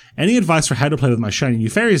all. Any advice for how to play with my shiny new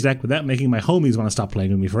Fairies deck without making my homies want to stop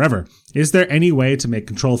playing with me forever? Is there any way to make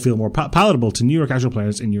control feel more palatable to new or casual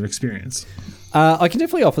players in your experience? I can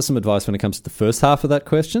definitely offer some advice when it comes to the first half of that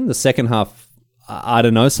question. The second half, I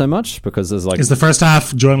don't know so much because there's like... Is the first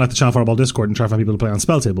half join like the Channel Fireball Discord and try to find people to play on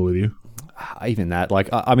Spell Table with you? Even that. Like,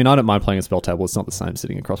 I mean, I don't mind playing a Spell Table. It's not the same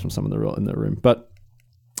sitting across from someone in the room. But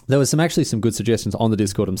there was some good suggestions on the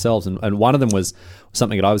Discord themselves. And one of them was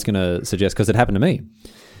something that I was going to suggest because it happened to me.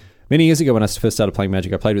 Many years ago when I first started playing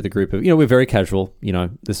Magic, I played with a group of, we're very casual.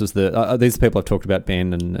 This was these are the people I've talked about,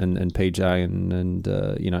 Ben and PJ and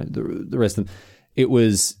the rest of them. It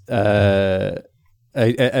was...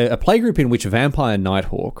 A playgroup in which Vampire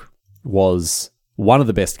Nighthawk was one of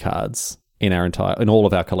the best cards in all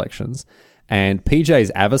of our collections, and PJ's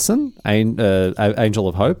Avacyn, Angel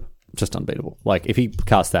of Hope, just unbeatable. Like if he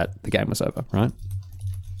cast that, the game was over, right?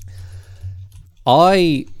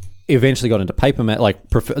 I eventually got into paper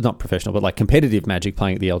not professional, but like competitive Magic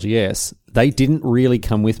playing at the LGS. They didn't really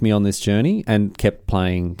come with me on this journey and kept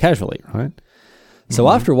playing casually, right? So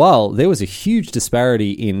after a while, there was a huge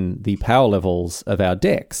disparity in the power levels of our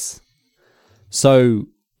decks. So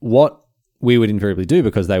what we would invariably do,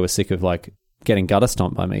 because they were sick of like getting gutter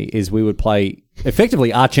stomped by me, is we would play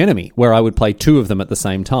effectively Arch Enemy, where I would play two of them at the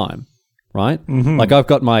same time, right? Mm-hmm. Like I've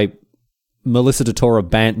got my Melissa Datora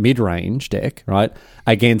Bant mid-range deck, right,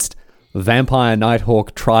 against Vampire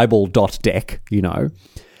Nighthawk Tribal deck,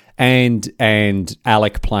 and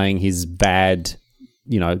Alec playing his bad...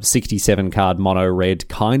 67 card mono red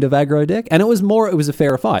kind of aggro deck, and it was a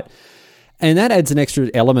fairer fight, and that adds an extra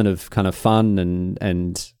element of kind of fun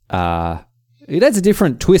and it adds a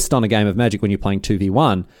different twist on a game of Magic when you're playing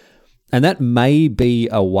 2v1, and that may be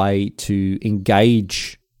a way to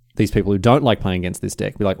engage these people who don't like playing against this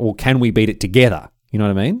deck. Be like, well, can we beat it together? You know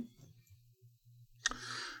what I mean?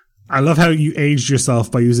 I love how you aged yourself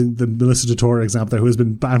by using the Melissa DeTore example there, who has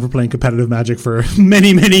been banned for playing competitive Magic for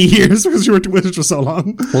many, many years because you were with it for so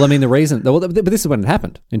long. Well, I mean, but this is when it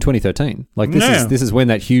happened in 2013. Like this is when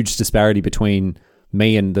that huge disparity between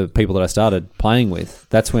me and the people that I started playing with,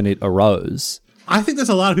 that's when it arose. I think there's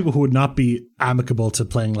a lot of people who would not be amicable to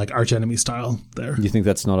playing like arch enemy style there. You think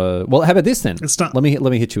that's not a... Well, how about this then? It's not. Let me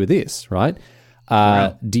hit you with this, right?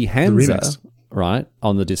 Dehanza, right,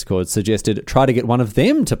 on the Discord suggested try to get one of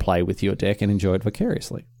them to play with your deck and enjoy it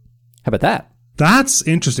vicariously. How about that? That's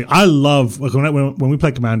interesting. I love like when we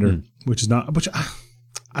play Commander, which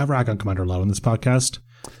I rag on Commander a lot on this podcast.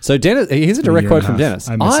 So Dennis, here's a direct quote from Dennis.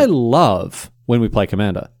 I love when we play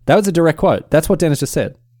Commander. That was a direct quote. That's what Dennis just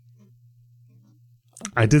said.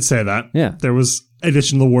 I did say that. Yeah. There was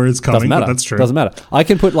additional words coming, but that's true. Doesn't matter. I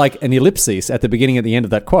can put like an ellipsis at the beginning and the end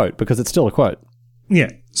of that quote because it's still a quote. Yeah,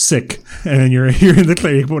 sick. And then you're in the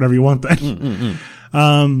clear, you can put whatever you want then.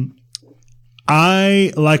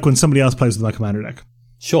 I like when somebody else plays with my Commander deck.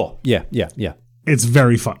 Sure. Yeah. It's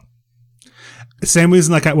very fun. Same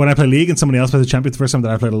reason like when I play League and somebody else plays a champion the first time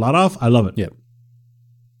that I played a lot of, I love it. Yeah.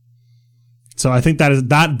 So I think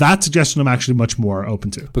that suggestion I'm actually much more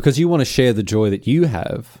open to. Because you want to share the joy that you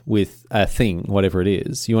have with a thing, whatever it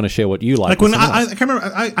is. You want to share what you like. Like when I can't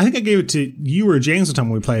remember, I think I gave it to you or James one time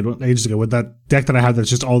when we played ages ago with that deck that I have that's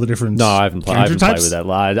just all the different. No, I haven't played with that.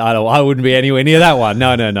 I wouldn't be anywhere near that one.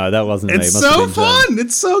 No, that wasn't me. It's so fun.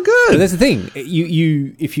 It's so good. But that's the thing.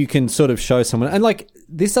 You if you can sort of show someone, and like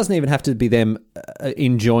this doesn't even have to be them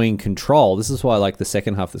enjoying control. This is why like the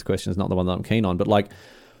second half of this question is not the one that I'm keen on, but like.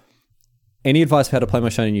 Any advice for how to play my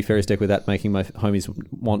Shiny Nefarious deck without making my homies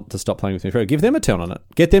want to stop playing with me? Give them a turn on it.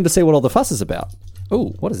 Get them to see what all the fuss is about.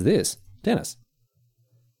 Oh, what is this? Dennis.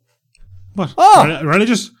 What? Oh!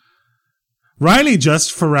 Riley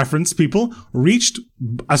just, for reference, people, reached,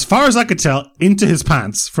 as far as I could tell, into his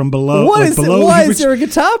pants from below. Why is there a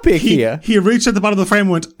guitar pick here? He reached at the bottom of the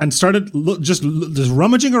frame and started just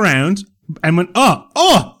rummaging around and went, oh,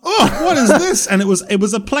 what is this? And it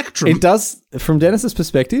was a plectrum. It does, from Dennis's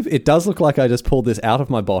perspective, it does look like I just pulled this out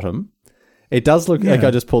of my bottom. It does look like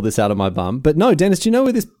I just pulled this out of my bum. But no, Dennis, do you know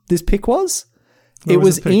where this pick was? It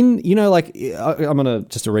was in, like, I'm on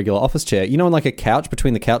just a regular office chair. You know, in like a couch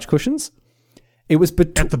between the couch cushions? It was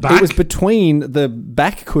at the back? It was between the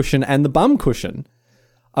back cushion and the bum cushion.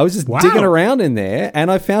 I was just digging around in there,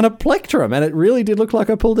 and I found a plectrum, and it really did look like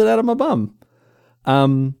I pulled it out of my bum.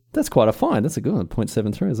 That's quite a find. That's a good one.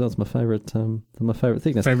 0.73 as well. It's my favorite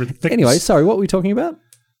thickness. Anyway, sorry, what were we talking about?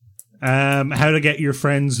 How to get your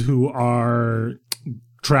friends who are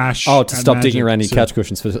trash. Oh, to stop digging around your couch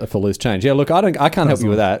cushions for loose change. Yeah, look, I can't help you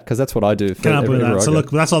with that because that's what I do. So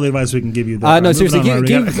look, that's all the advice we can give you. No, seriously,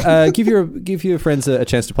 give your friends a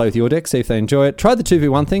chance to play with your deck. See if they enjoy it. Try the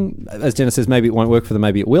 2v1 thing. As Dennis says, maybe it won't work for them.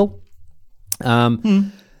 Maybe it will.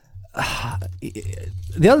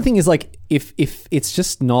 The other thing is like if it's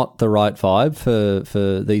just not the right vibe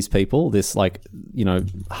for these people, this like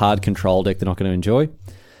hard control deck they're not going to enjoy.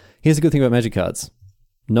 Here's a good thing about Magic cards: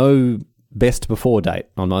 no best before date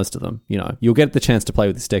on most of them. You'll get the chance to play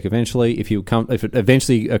with this deck eventually if it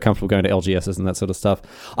eventually are comfortable going to LGSs and that sort of stuff.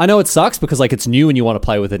 I know it sucks because like it's new and you want to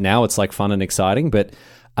play with it now. It's like fun and exciting, but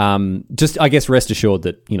just I guess rest assured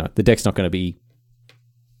that the deck's not going to be.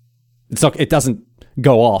 It doesn't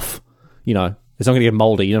go off. It's not going to get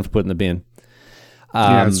moldy. You don't have to put it in the bin.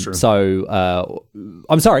 Yeah, that's true. So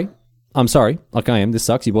I'm sorry. Like I am. This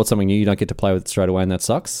sucks. You bought something new. You don't get to play with it straight away, and that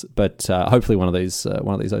sucks. But hopefully, one of these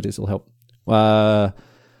ideas will help. Got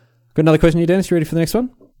another question here, Dennis. You ready for the next one?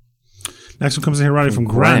 Next one comes in here, Riley, from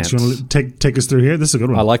Grant. You want to take us through here? This is a good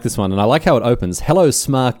one. I like this one, and I like how it opens. Hello,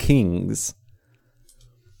 Smar Kings.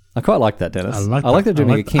 I quite like that, Dennis. I like that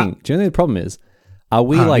doing a king. Do you know what the problem is? Are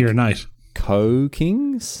we like you're a knight.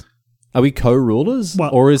 Co-kings? Are we co-rulers? Well,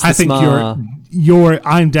 or is I think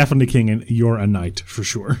I'm definitely king and you're a knight for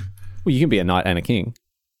sure. Well, you can be a knight and a king.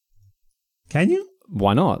 Can you?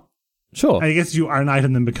 Why not? Sure. I guess you are a knight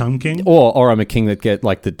and then become king. Or I'm a king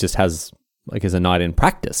that just has like as a knight in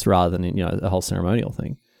practice rather than a whole ceremonial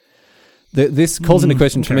thing. This calls into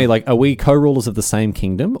question for me, like, are we co-rulers of the same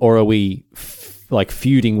kingdom or are we like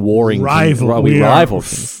feuding, warring? Rival. Are we rival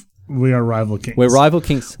kings? We are rival kings. We're rival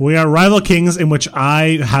kings. We are rival kings in which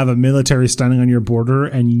I have a military standing on your border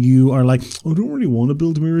and you are like, I don't really want to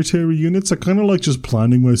build military units. I kind of like just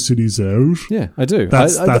planning my cities out. Yeah, I do.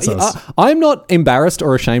 That's us. I'm not embarrassed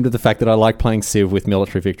or ashamed of the fact that I like playing Civ with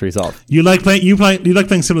military victories off. You like playing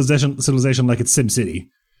Civilization like it's SimCity.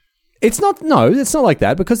 It's not like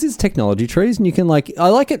that because it's technology trees and you can I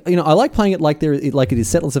like it, I like playing it like it is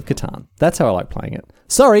Settlers of Catan. That's how I like playing it.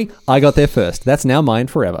 Sorry, I got there first. That's now mine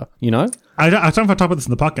forever, I don't know if I talk about this in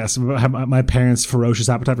the podcast, about my parents' ferocious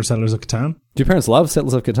appetite for Settlers of Catan. Do your parents love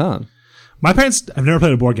Settlers of Catan? My parents have never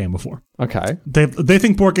played a board game before. Okay. They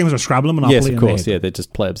think board games are Scrabble and Monopoly. Yes, of course. Yeah, they're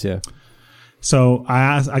just plebs, yeah. So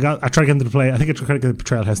I tried to get them to play. I think I tried to get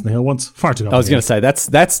Betrayal House in the Hill once. Far too long. I was going to say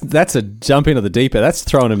that's a jump into the deep end. That's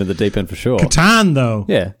throwing him in the deep end for sure. Catan though,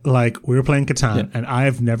 yeah. Like we were playing Catan, and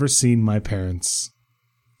I've never seen my parents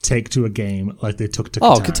take to a game like they took to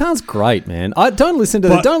Catan. Oh, Catan's great, man. Don't listen to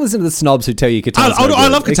the snobs who tell you Catan's I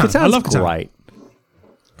love Catan. Catan's I love Catan. Great.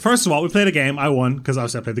 First of all, we played a game. I won because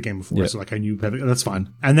obviously I played the game before, so I knew that's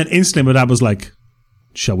fine. And then instantly, my dad was like,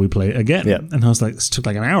 "Shall we play it again?" Yeah. And I was like, "This took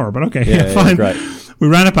like an hour, but okay, fine." Great. We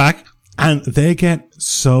ran it back, and they get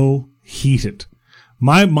so heated.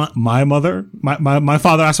 My mother, my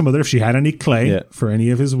father asked my mother if she had any clay for any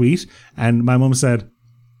of his wheat, and my mom said,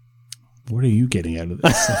 "What are you getting out of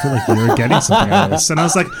this? I feel like you're getting something out of this." And I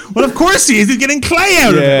was like, "Well, of course he is. He's getting clay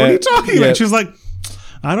out of it. What are you talking about?" She was like,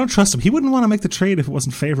 "I don't trust him. He wouldn't want to make the trade if it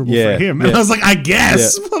wasn't favorable for him." And I was like, "I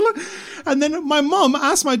guess." And then my mom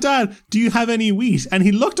asked my dad, "Do you have any wheat?" And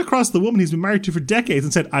he looked across the woman he's been married to for decades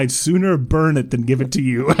and said, "I'd sooner burn it than give it to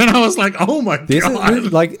you." And I was like, "Oh my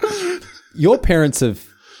God." Your parents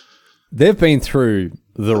they've been through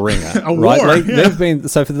the ringer. A right? war. They've been,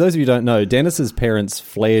 so for those of you who don't know, Dennis's parents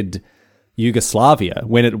fled Yugoslavia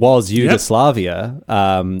when it was Yugoslavia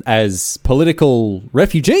as political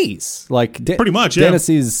refugees. Pretty much, yeah. Dennis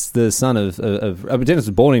is the son of Dennis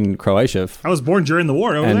was born in Croatia. I was born during the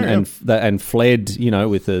war over there. And fled,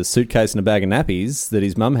 with a suitcase and a bag of nappies that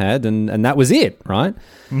his mum had, and that was it, right?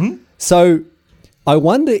 Mm-hmm. So I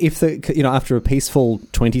wonder if after a peaceful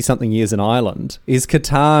 20-something years in Ireland, is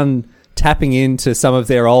Catan tapping into some of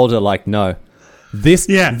their older, no. This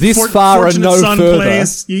far and no further.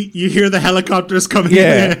 Plays, you hear the helicopters coming.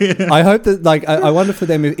 Yeah. I hope that I wonder for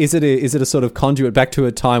them, is it a sort of conduit back to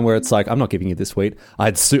a time where it's like, I'm not giving you this wheat.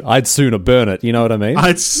 I'd sooner burn it. You know what I mean?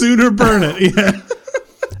 I'd sooner burn it. Yeah.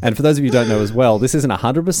 And for those of you who don't know as well, this isn't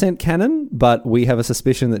 100% canon, but we have a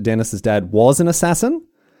suspicion that Dennis's dad was an assassin.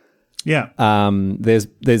 Yeah. There's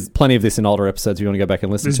plenty of this in older episodes if you want to go back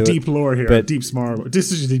and listen to it. There's deep lore here. But deep smart lore.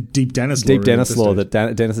 This is just deep Dennis lore. Deep Dennis lore that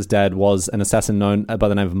Dennis's dad was an assassin known by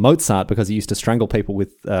the name of Mozart because he used to strangle people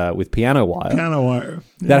with piano wire. Piano wire.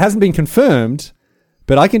 Yeah. That hasn't been confirmed,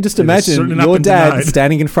 but I can just imagine your dad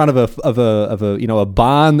standing in front of a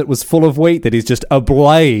barn that was full of wheat that is just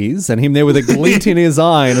ablaze, and him there with a glint in his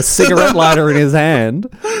eye and a cigarette lighter in his hand.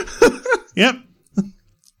 Yep.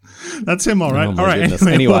 That's him, all right. Oh, all right.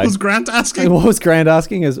 Anyway, what was Grant asking? What was Grant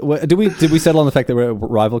asking? Did we settle on the fact that we're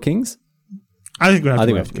rival kings? I think we have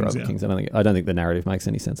to be rival kings. I don't think the narrative makes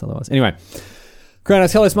any sense otherwise. Anyway, Grant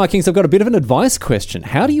asks, "Hello, Smart Kings. I've got a bit of an advice question.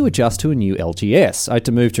 How do you adjust to a new LGS? I had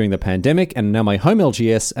to move during the pandemic, and now my home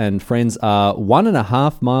LGS and friends are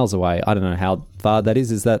 1.5 miles away. I don't know how far that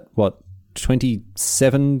is. Is that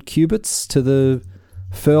 27 cubits to the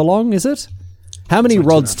furlong? Is it? How many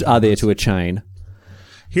rods are there to a chain?"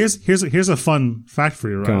 Here's a fun fact for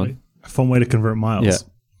you, Riley. A fun way to convert miles. Yeah.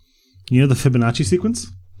 You know the Fibonacci sequence?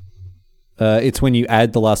 It's when you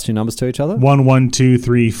add the last two numbers to each other. 1, 1, 2,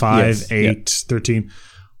 3, 5, 8, 13.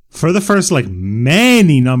 For the first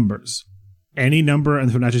many numbers, any number in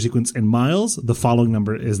the Fibonacci sequence in miles, the following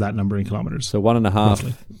number is that number in kilometers. So 1.5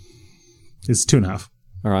 roughly. Is 2.5.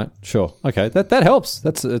 All right, sure. Okay, that helps.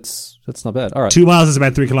 That's not bad. All right. 2 miles is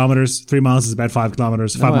about 3 kilometers. 3 miles is about 5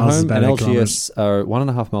 kilometers. 5 miles is about 8 kilometers. LGS are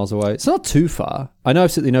 1.5 miles away. It's not too far. I know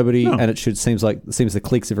absolutely nobody, and it seems the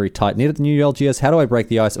cliques are very tight knit at the new LGS. How do I break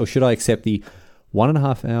the ice, or should I accept the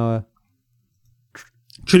 1.5 hour?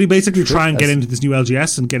 Should he basically try and get into this new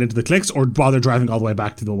LGS and get into the cliques, or bother driving all the way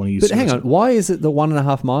back to the one he used to? But hang on, why is it the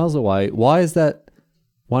 1.5 miles away? Why is that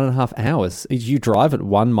 1.5 hours? Did you drive at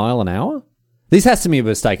 1 mile an hour? This has to be a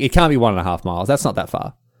mistake. It can't be 1.5 miles. That's not that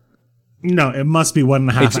far. No, it must be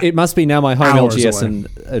 1.5. It must be now my home LGS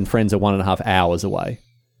and friends are 1.5 hours away.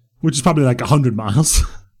 Which is probably 100 miles.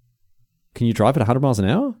 Can you drive at 100 miles an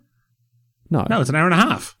hour? No. No, it's an hour and a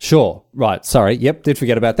half. Sure. Right. Sorry. Yep. Did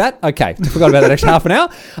forget about that. Okay. Forgot about that extra half an hour.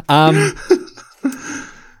 Hour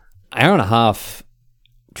and a half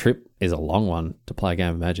trip is a long one to play a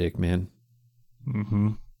game of Magic, man.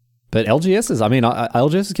 Mm-hmm. But LGSs, I mean,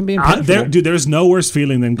 LGSs can be impenetrable. Dude, there's no worse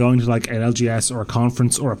feeling than going to like an LGS or a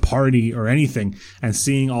conference or a party or anything and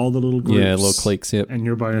seeing all the little groups. Yeah, little cliques, yep. And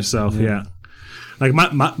you're by yourself, yeah. Like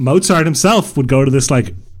Mozart himself would go to this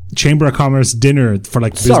like Chamber of Commerce dinner for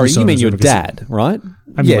like business Sorry, you mean owners your or because- dad, right?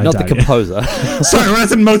 I mean Yeah, my not dad, the composer. Sorry, when I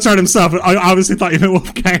said Mozart himself, I obviously thought you meant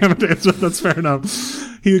Wolfgang Amadeus, but that's fair enough.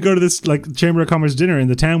 He would go to this like Chamber of Commerce dinner in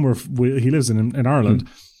the town where he lives in Ireland.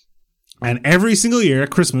 And every single year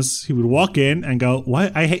at Christmas, he would walk in and go,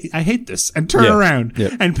 "What? I hate this," and turn around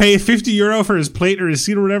and pay €50 for his plate or his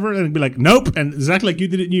seat or whatever, and be like, "Nope." And exactly like you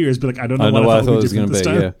did at New Year's, be like, "I don't know what I thought it was going to be."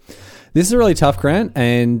 Yeah, this is a really tough, Grant,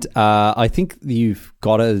 and I think you've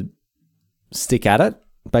got to stick at it.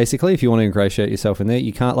 Basically, if you want to ingratiate yourself in there,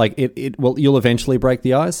 you can't like it. Well, you'll eventually break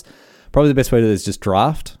the ice. Probably the best way to do this is just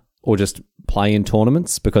draft or just play in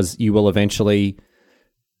tournaments, because you will eventually.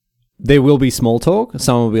 There will be small talk.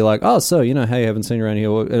 Someone will be like, "Oh, so hey, I haven't seen you around here.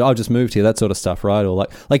 Or, I've just moved here." That sort of stuff, right? Or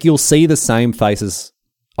like you'll see the same faces.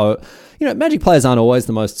 Magic players aren't always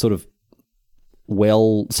the most sort of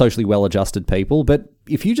socially well-adjusted people, but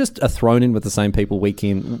if you just are thrown in with the same people week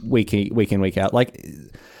in, week out, like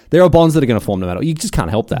there are bonds that are going to form no matter. You just can't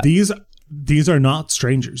help that. These are not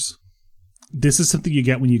strangers. This is something you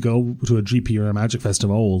get when you go to a GP or a Magic Fest of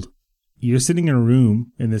old. You're sitting in a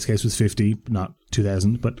room, in this case with 50, not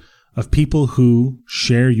 2,000, but of people who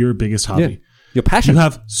share your biggest hobby. Yeah. Your passion. You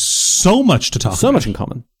have so much to talk about. So much in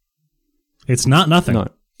common. It's not nothing. No.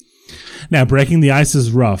 Now, breaking the ice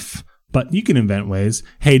is rough, but you can invent ways.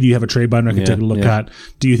 Hey, do you have a trade binder I can take a look at?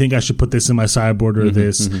 Do you think I should put this in my sideboard or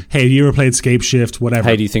this? Hey, have you ever played Scape Shift? Whatever.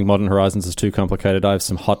 Hey, do you think Modern Horizons is too complicated? I have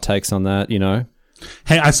some hot takes on that,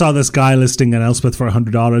 Hey, I saw this guy listing an Elspeth for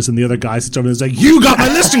 $100, and the other guy sits over and is like, "You got my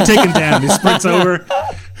listing taken down." He sprints over.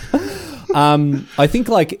 I think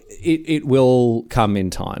like it will come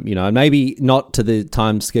in time, and maybe not to the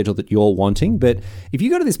time schedule that you're wanting, but if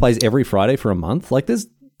you go to this place every Friday for a month, like there's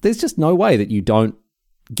just no way that you don't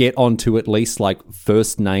get onto at least like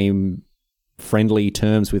first name friendly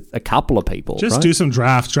terms with a couple of people. Just do some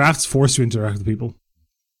drafts. Drafts force you to interact with people.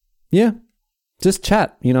 Yeah. Just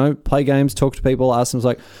chat, play games, talk to people, ask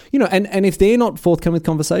them, and if they're not forthcoming with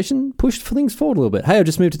conversation, push things forward a little bit. Hey, I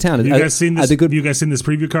just moved to town. Have you guys seen this? Have you guys seen this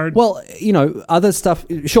preview card? Well, other stuff.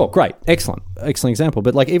 Sure, great, excellent example.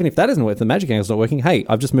 But like, even if that isn't working, the Magic Angle's not working. Hey,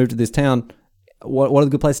 I've just moved to this town. What are the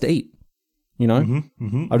good places to eat? I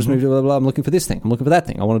just moved to blah, blah, blah. I'm looking for this thing. I'm looking for that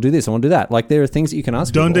thing. I want to do this. I want to do that. Like, there are things that you can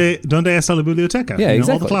ask. Donde está la biblioteca? Yeah,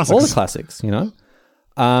 exactly. All the classics.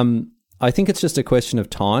 I think it's just a question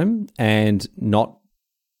of time and not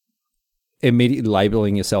immediately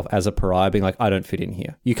labeling yourself as a pariah, being like, "I don't fit in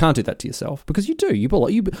here." You can't do that to yourself, because you do.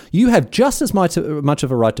 You have just as much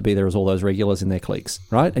of a right to be there as all those regulars in their cliques,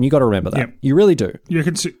 right? And you got to remember that. Yep. You really do.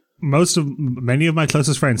 Many of my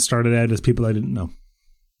closest friends started out as people I didn't know.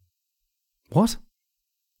 What?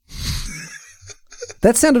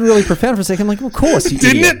 That sounded really profound for a second. Like, of course, you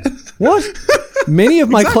didn't it? What? Many of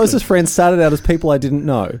my closest friends started out as people I didn't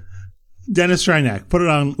know. Dennis Strynak. Put it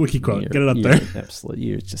on WikiQuote. Get it up there. Absolutely.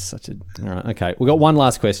 You're just such a... All right. Okay. We've got one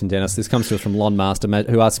last question, Dennis. This comes to us from Lon Master,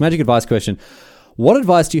 who asks, Magic advice question. What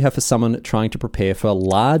advice do you have for someone trying to prepare for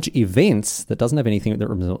large events that doesn't have anything that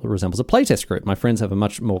resembles a playtest group? My friends have a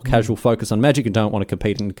much more casual focus on Magic and don't want to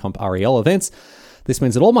compete in comp REL events. This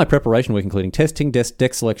means that all my preparation work, including testing,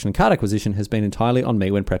 deck selection, and card acquisition, has been entirely on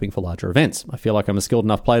me when prepping for larger events. I feel like I'm a skilled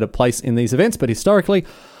enough player to place in these events, but historically,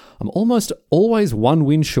 I'm almost always one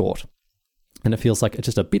win short. And it feels like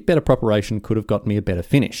just a bit better preparation could have got me a better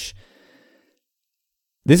finish.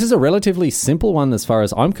 This is a relatively simple one as far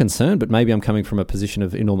as I'm concerned, but maybe I'm coming from a position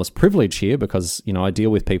of enormous privilege here because, I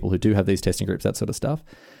deal with people who do have these testing groups, that sort of stuff.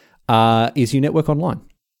 Is you network online?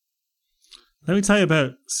 Let me tell you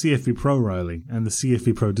about CFB Pro, Riley, and the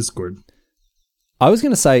CFB Pro Discord. I was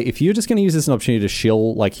going to say, if you're just going to use this as an opportunity to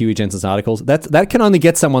shill like Huey Jensen's articles, that can only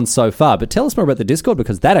get someone so far. But tell us more about the Discord,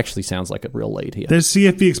 because that actually sounds like a real lead here. There's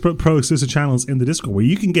CFB Pro exclusive channels in the Discord where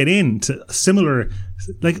you can get into similar,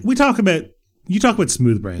 like you talk about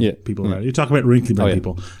smooth brain people, right? You talk about wrinkly brain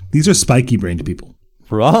people. These are spiky brained people.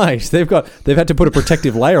 Right. They've had to put a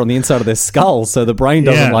protective layer on the inside of their skull so the brain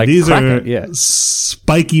doesn't these crack are it. Yeah.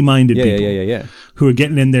 Spiky minded people. Yeah. Who are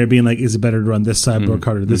getting in there being like, is it better to run this sideboard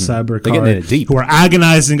card or this sideboard card? They're getting in it deep. Who are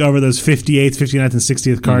agonizing over those 58th, 59th, and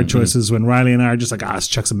 60th card choices when Riley and I are just like, let's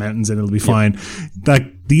chuck some mountains in, it'll be fine.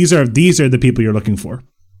 Like these are the people you're looking for.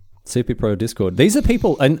 CP Pro Discord. These are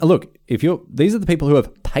people, and look, these are the people who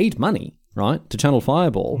have paid money, right, to Channel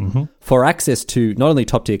Fireball for access to not only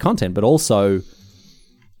top tier content, but also,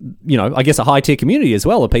 I guess a high tier community as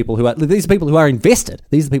well of people these are people who are invested.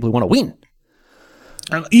 These are the people who want to win.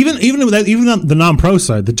 And even on the non-pro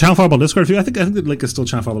side, the Channel Fireball Discord, I think the link is still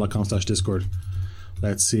channelfireball.com/discord.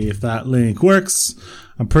 Let's see if that link works.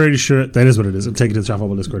 I'm pretty sure that is what it is. I'll take it to the Channel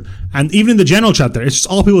Fireball Discord. And even in the general chat there, it's just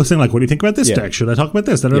all people saying like, what do you think about this deck? Should I talk about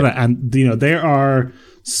this? And there are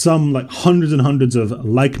some like hundreds and hundreds of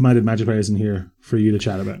like-minded Magic players in here for you to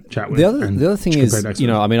chat with. The other thing is,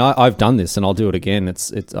 I mean, I've done this and I'll do it again.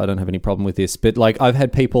 It's I don't have any problem with this, but like I've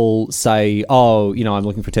had people say, oh, I'm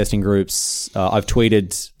looking for testing groups. I've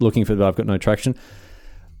tweeted looking for, but I've got no traction.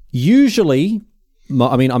 Usually,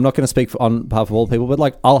 I mean, I'm not going to speak on behalf of all people, but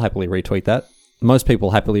like I'll happily retweet that. Most people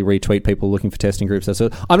happily retweet people looking for testing groups. So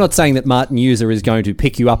I'm not saying that Martin User is going to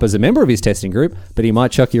pick you up as a member of his testing group, but he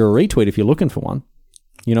might chuck you a retweet if you're looking for one.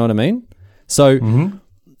 You know what I mean? So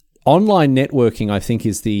online networking, I think,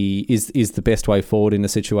 is the best way forward in a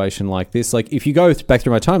situation like this. Like if you go back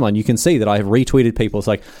through my timeline, you can see that I have retweeted people. It's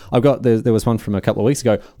like there was one from a couple of weeks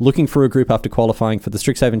ago, looking for a group after qualifying for the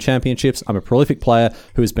Strixhaven Championships. I'm a prolific player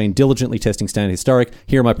who has been diligently testing Standard Historic.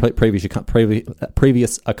 Here are my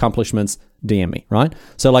previous accomplishments. DM me, right?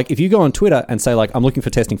 So like if you go on Twitter and say like, I'm looking for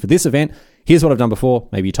testing for this event, here's what I've done before.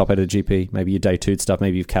 Maybe you top 8 at a GP, maybe you day 2'd stuff,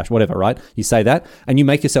 maybe you've cashed, whatever, right? You say that and you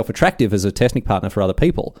make yourself attractive as a testing partner for other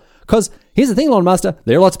people. Because here's the thing, Lord Master,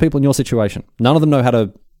 there are lots of people in your situation. None of them know how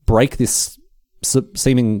to break this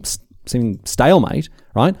seeming stalemate,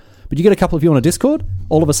 right? But you get a couple of you on a Discord,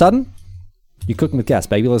 all of a sudden, you're cooking with gas,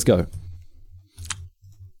 baby. Let's go.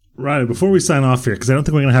 Right, before we sign off here, because I don't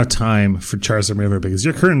think we're going to have time for Charizard River, because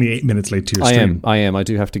you're currently 8 minutes late to your stream. I am. I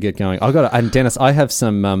do have to get going. And Dennis, I have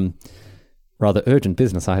some rather urgent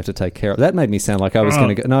business I have to take care of. That made me sound like I was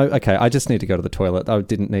going to go. No, okay, I just need to go to the toilet.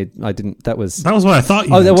 That was what I thought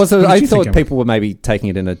you meant. That was. I thought people were maybe taking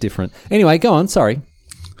it in a different. Anyway, go on. Sorry.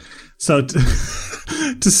 So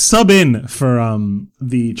to sub in for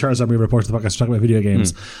the Charizard report to the podcast to talk about video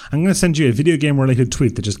games, I'm going to send you a video game related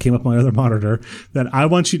tweet that just came up on my other monitor that I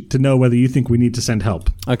want you to know whether you think we need to send help.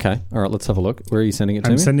 Okay. All right. Let's have a look. Where are you sending it to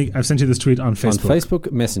me? I've sent you this tweet on Facebook. On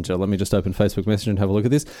Facebook Messenger. Let me just open Facebook Messenger and have a look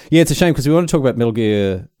at this. Yeah, it's a shame because we want to talk about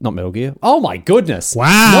not Metal Gear. Oh my goodness.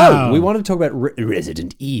 Wow. No, we want to talk about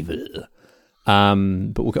Resident Evil.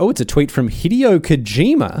 It's a tweet from Hideo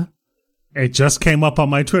Kojima. It just came up on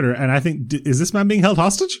my Twitter, and I think, is this man being held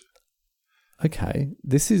hostage? Okay,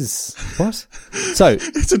 this is what? So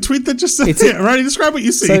it's a tweet that just says, Ronnie, describe what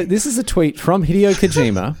you see. So this is a tweet from Hideo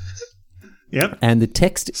Kojima. Yep. And the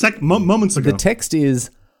text moments ago. The text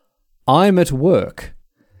is, I'm at work,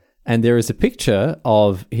 and there is a picture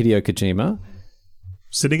of Hideo Kojima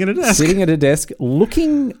sitting at a desk,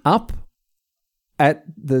 looking up at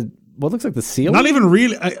what looks like the ceiling. Not even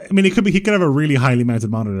really. I mean, he could have a really highly mounted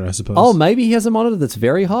monitor, I suppose. Oh, maybe he has a monitor that's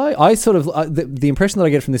very high. I sort of the impression that I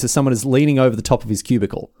get from this is someone is leaning over the top of his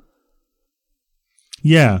cubicle.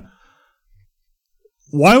 Yeah.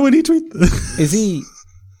 Why would he tweet? Is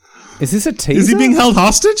this a teaser? Is he being held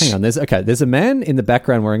hostage? Hang on. There's a man in the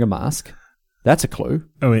background wearing a mask. That's a clue.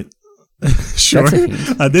 Oh wait. Sure.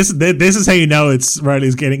 This is how you know it's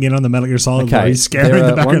Riley's getting in on the Metal Gear Solid. Okay. He's scaring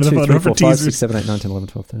the background of the photo for 5, 6, 7, 8, 9, 10, 11,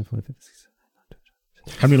 12, 13, 14, 15, 16, 17, 18, 19,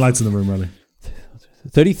 20. How many lights in the room, Riley?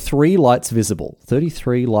 33 lights visible.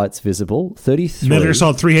 33 lights visible. 33. Metal Gear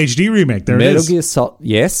Solid 3 HD remake. There Metal it is. Gear Solid.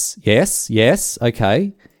 Yes.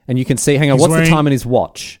 Okay. And you can see, hang on, what's the time on his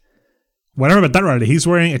watch? Whatever about that, Riley. He's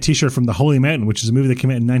wearing a t-shirt from The Holy Mountain, which is a movie that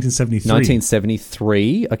came out in 1973.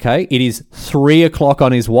 1973. Okay. It is 3 o'clock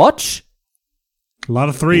on his watch. A lot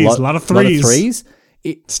of threes.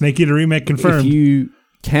 Snake Eater remake confirmed. If you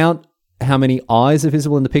count how many eyes are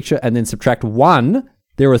visible in the picture and then subtract 1,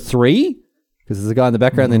 there are 3. Because there's a guy in the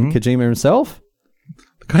background, then Kojima himself.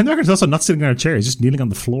 The guy in the background is also not sitting on a chair. He's just kneeling on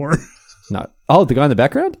the floor. No. Oh, the guy in the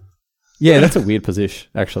background? Yeah, that's a weird position.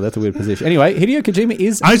 Actually, that's a weird position. Anyway, Hideo Kojima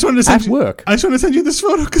is at work. I just want to send you this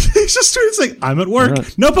photo because he's just tweeting saying, I'm at work.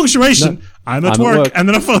 Right. No punctuation. No, I'm at work. And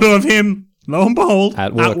then a photo of him, lo and behold,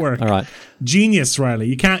 at work. All right. Genius, Riley.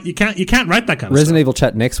 You can't write that kind of stuff. Resident Evil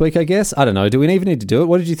chat next week, I guess. I don't know. Do we even need to do it?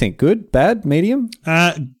 What did you think? Good? Bad? Medium?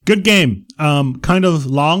 Good game. Kind of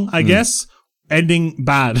long, I guess. Ending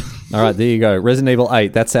bad. All right, there you go. Resident Evil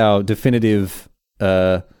 8. That's our definitive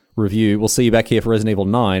review. We'll see you back here for Resident Evil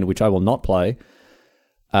 9, which I will not play.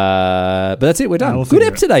 But that's it. We're done. Good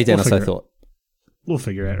app today, Dennis, I thought. We'll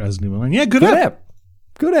figure out Resident Evil 9. Yeah, good app.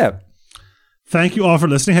 Good app. Thank you all for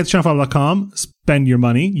listening. Head to channelfireball.com. Spend your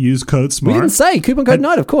money. Use code SMART. We didn't say coupon code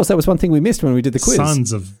night. Of course, that was one thing we missed when we did the quiz.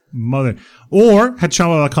 Sons of mother. Or head to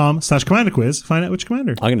channelfireball.com/commander quiz. Find out which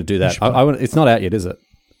commander. I'm going to do that. It's not out yet, is it?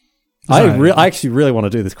 I actually really want to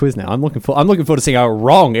do this quiz now. I'm looking forward to seeing how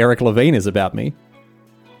wrong Eric Levine is about me.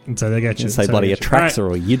 And so they get you. Say bloody Atraxa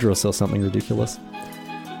or Yidris or something ridiculous.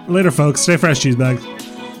 Later, folks. Stay fresh, cheese bag.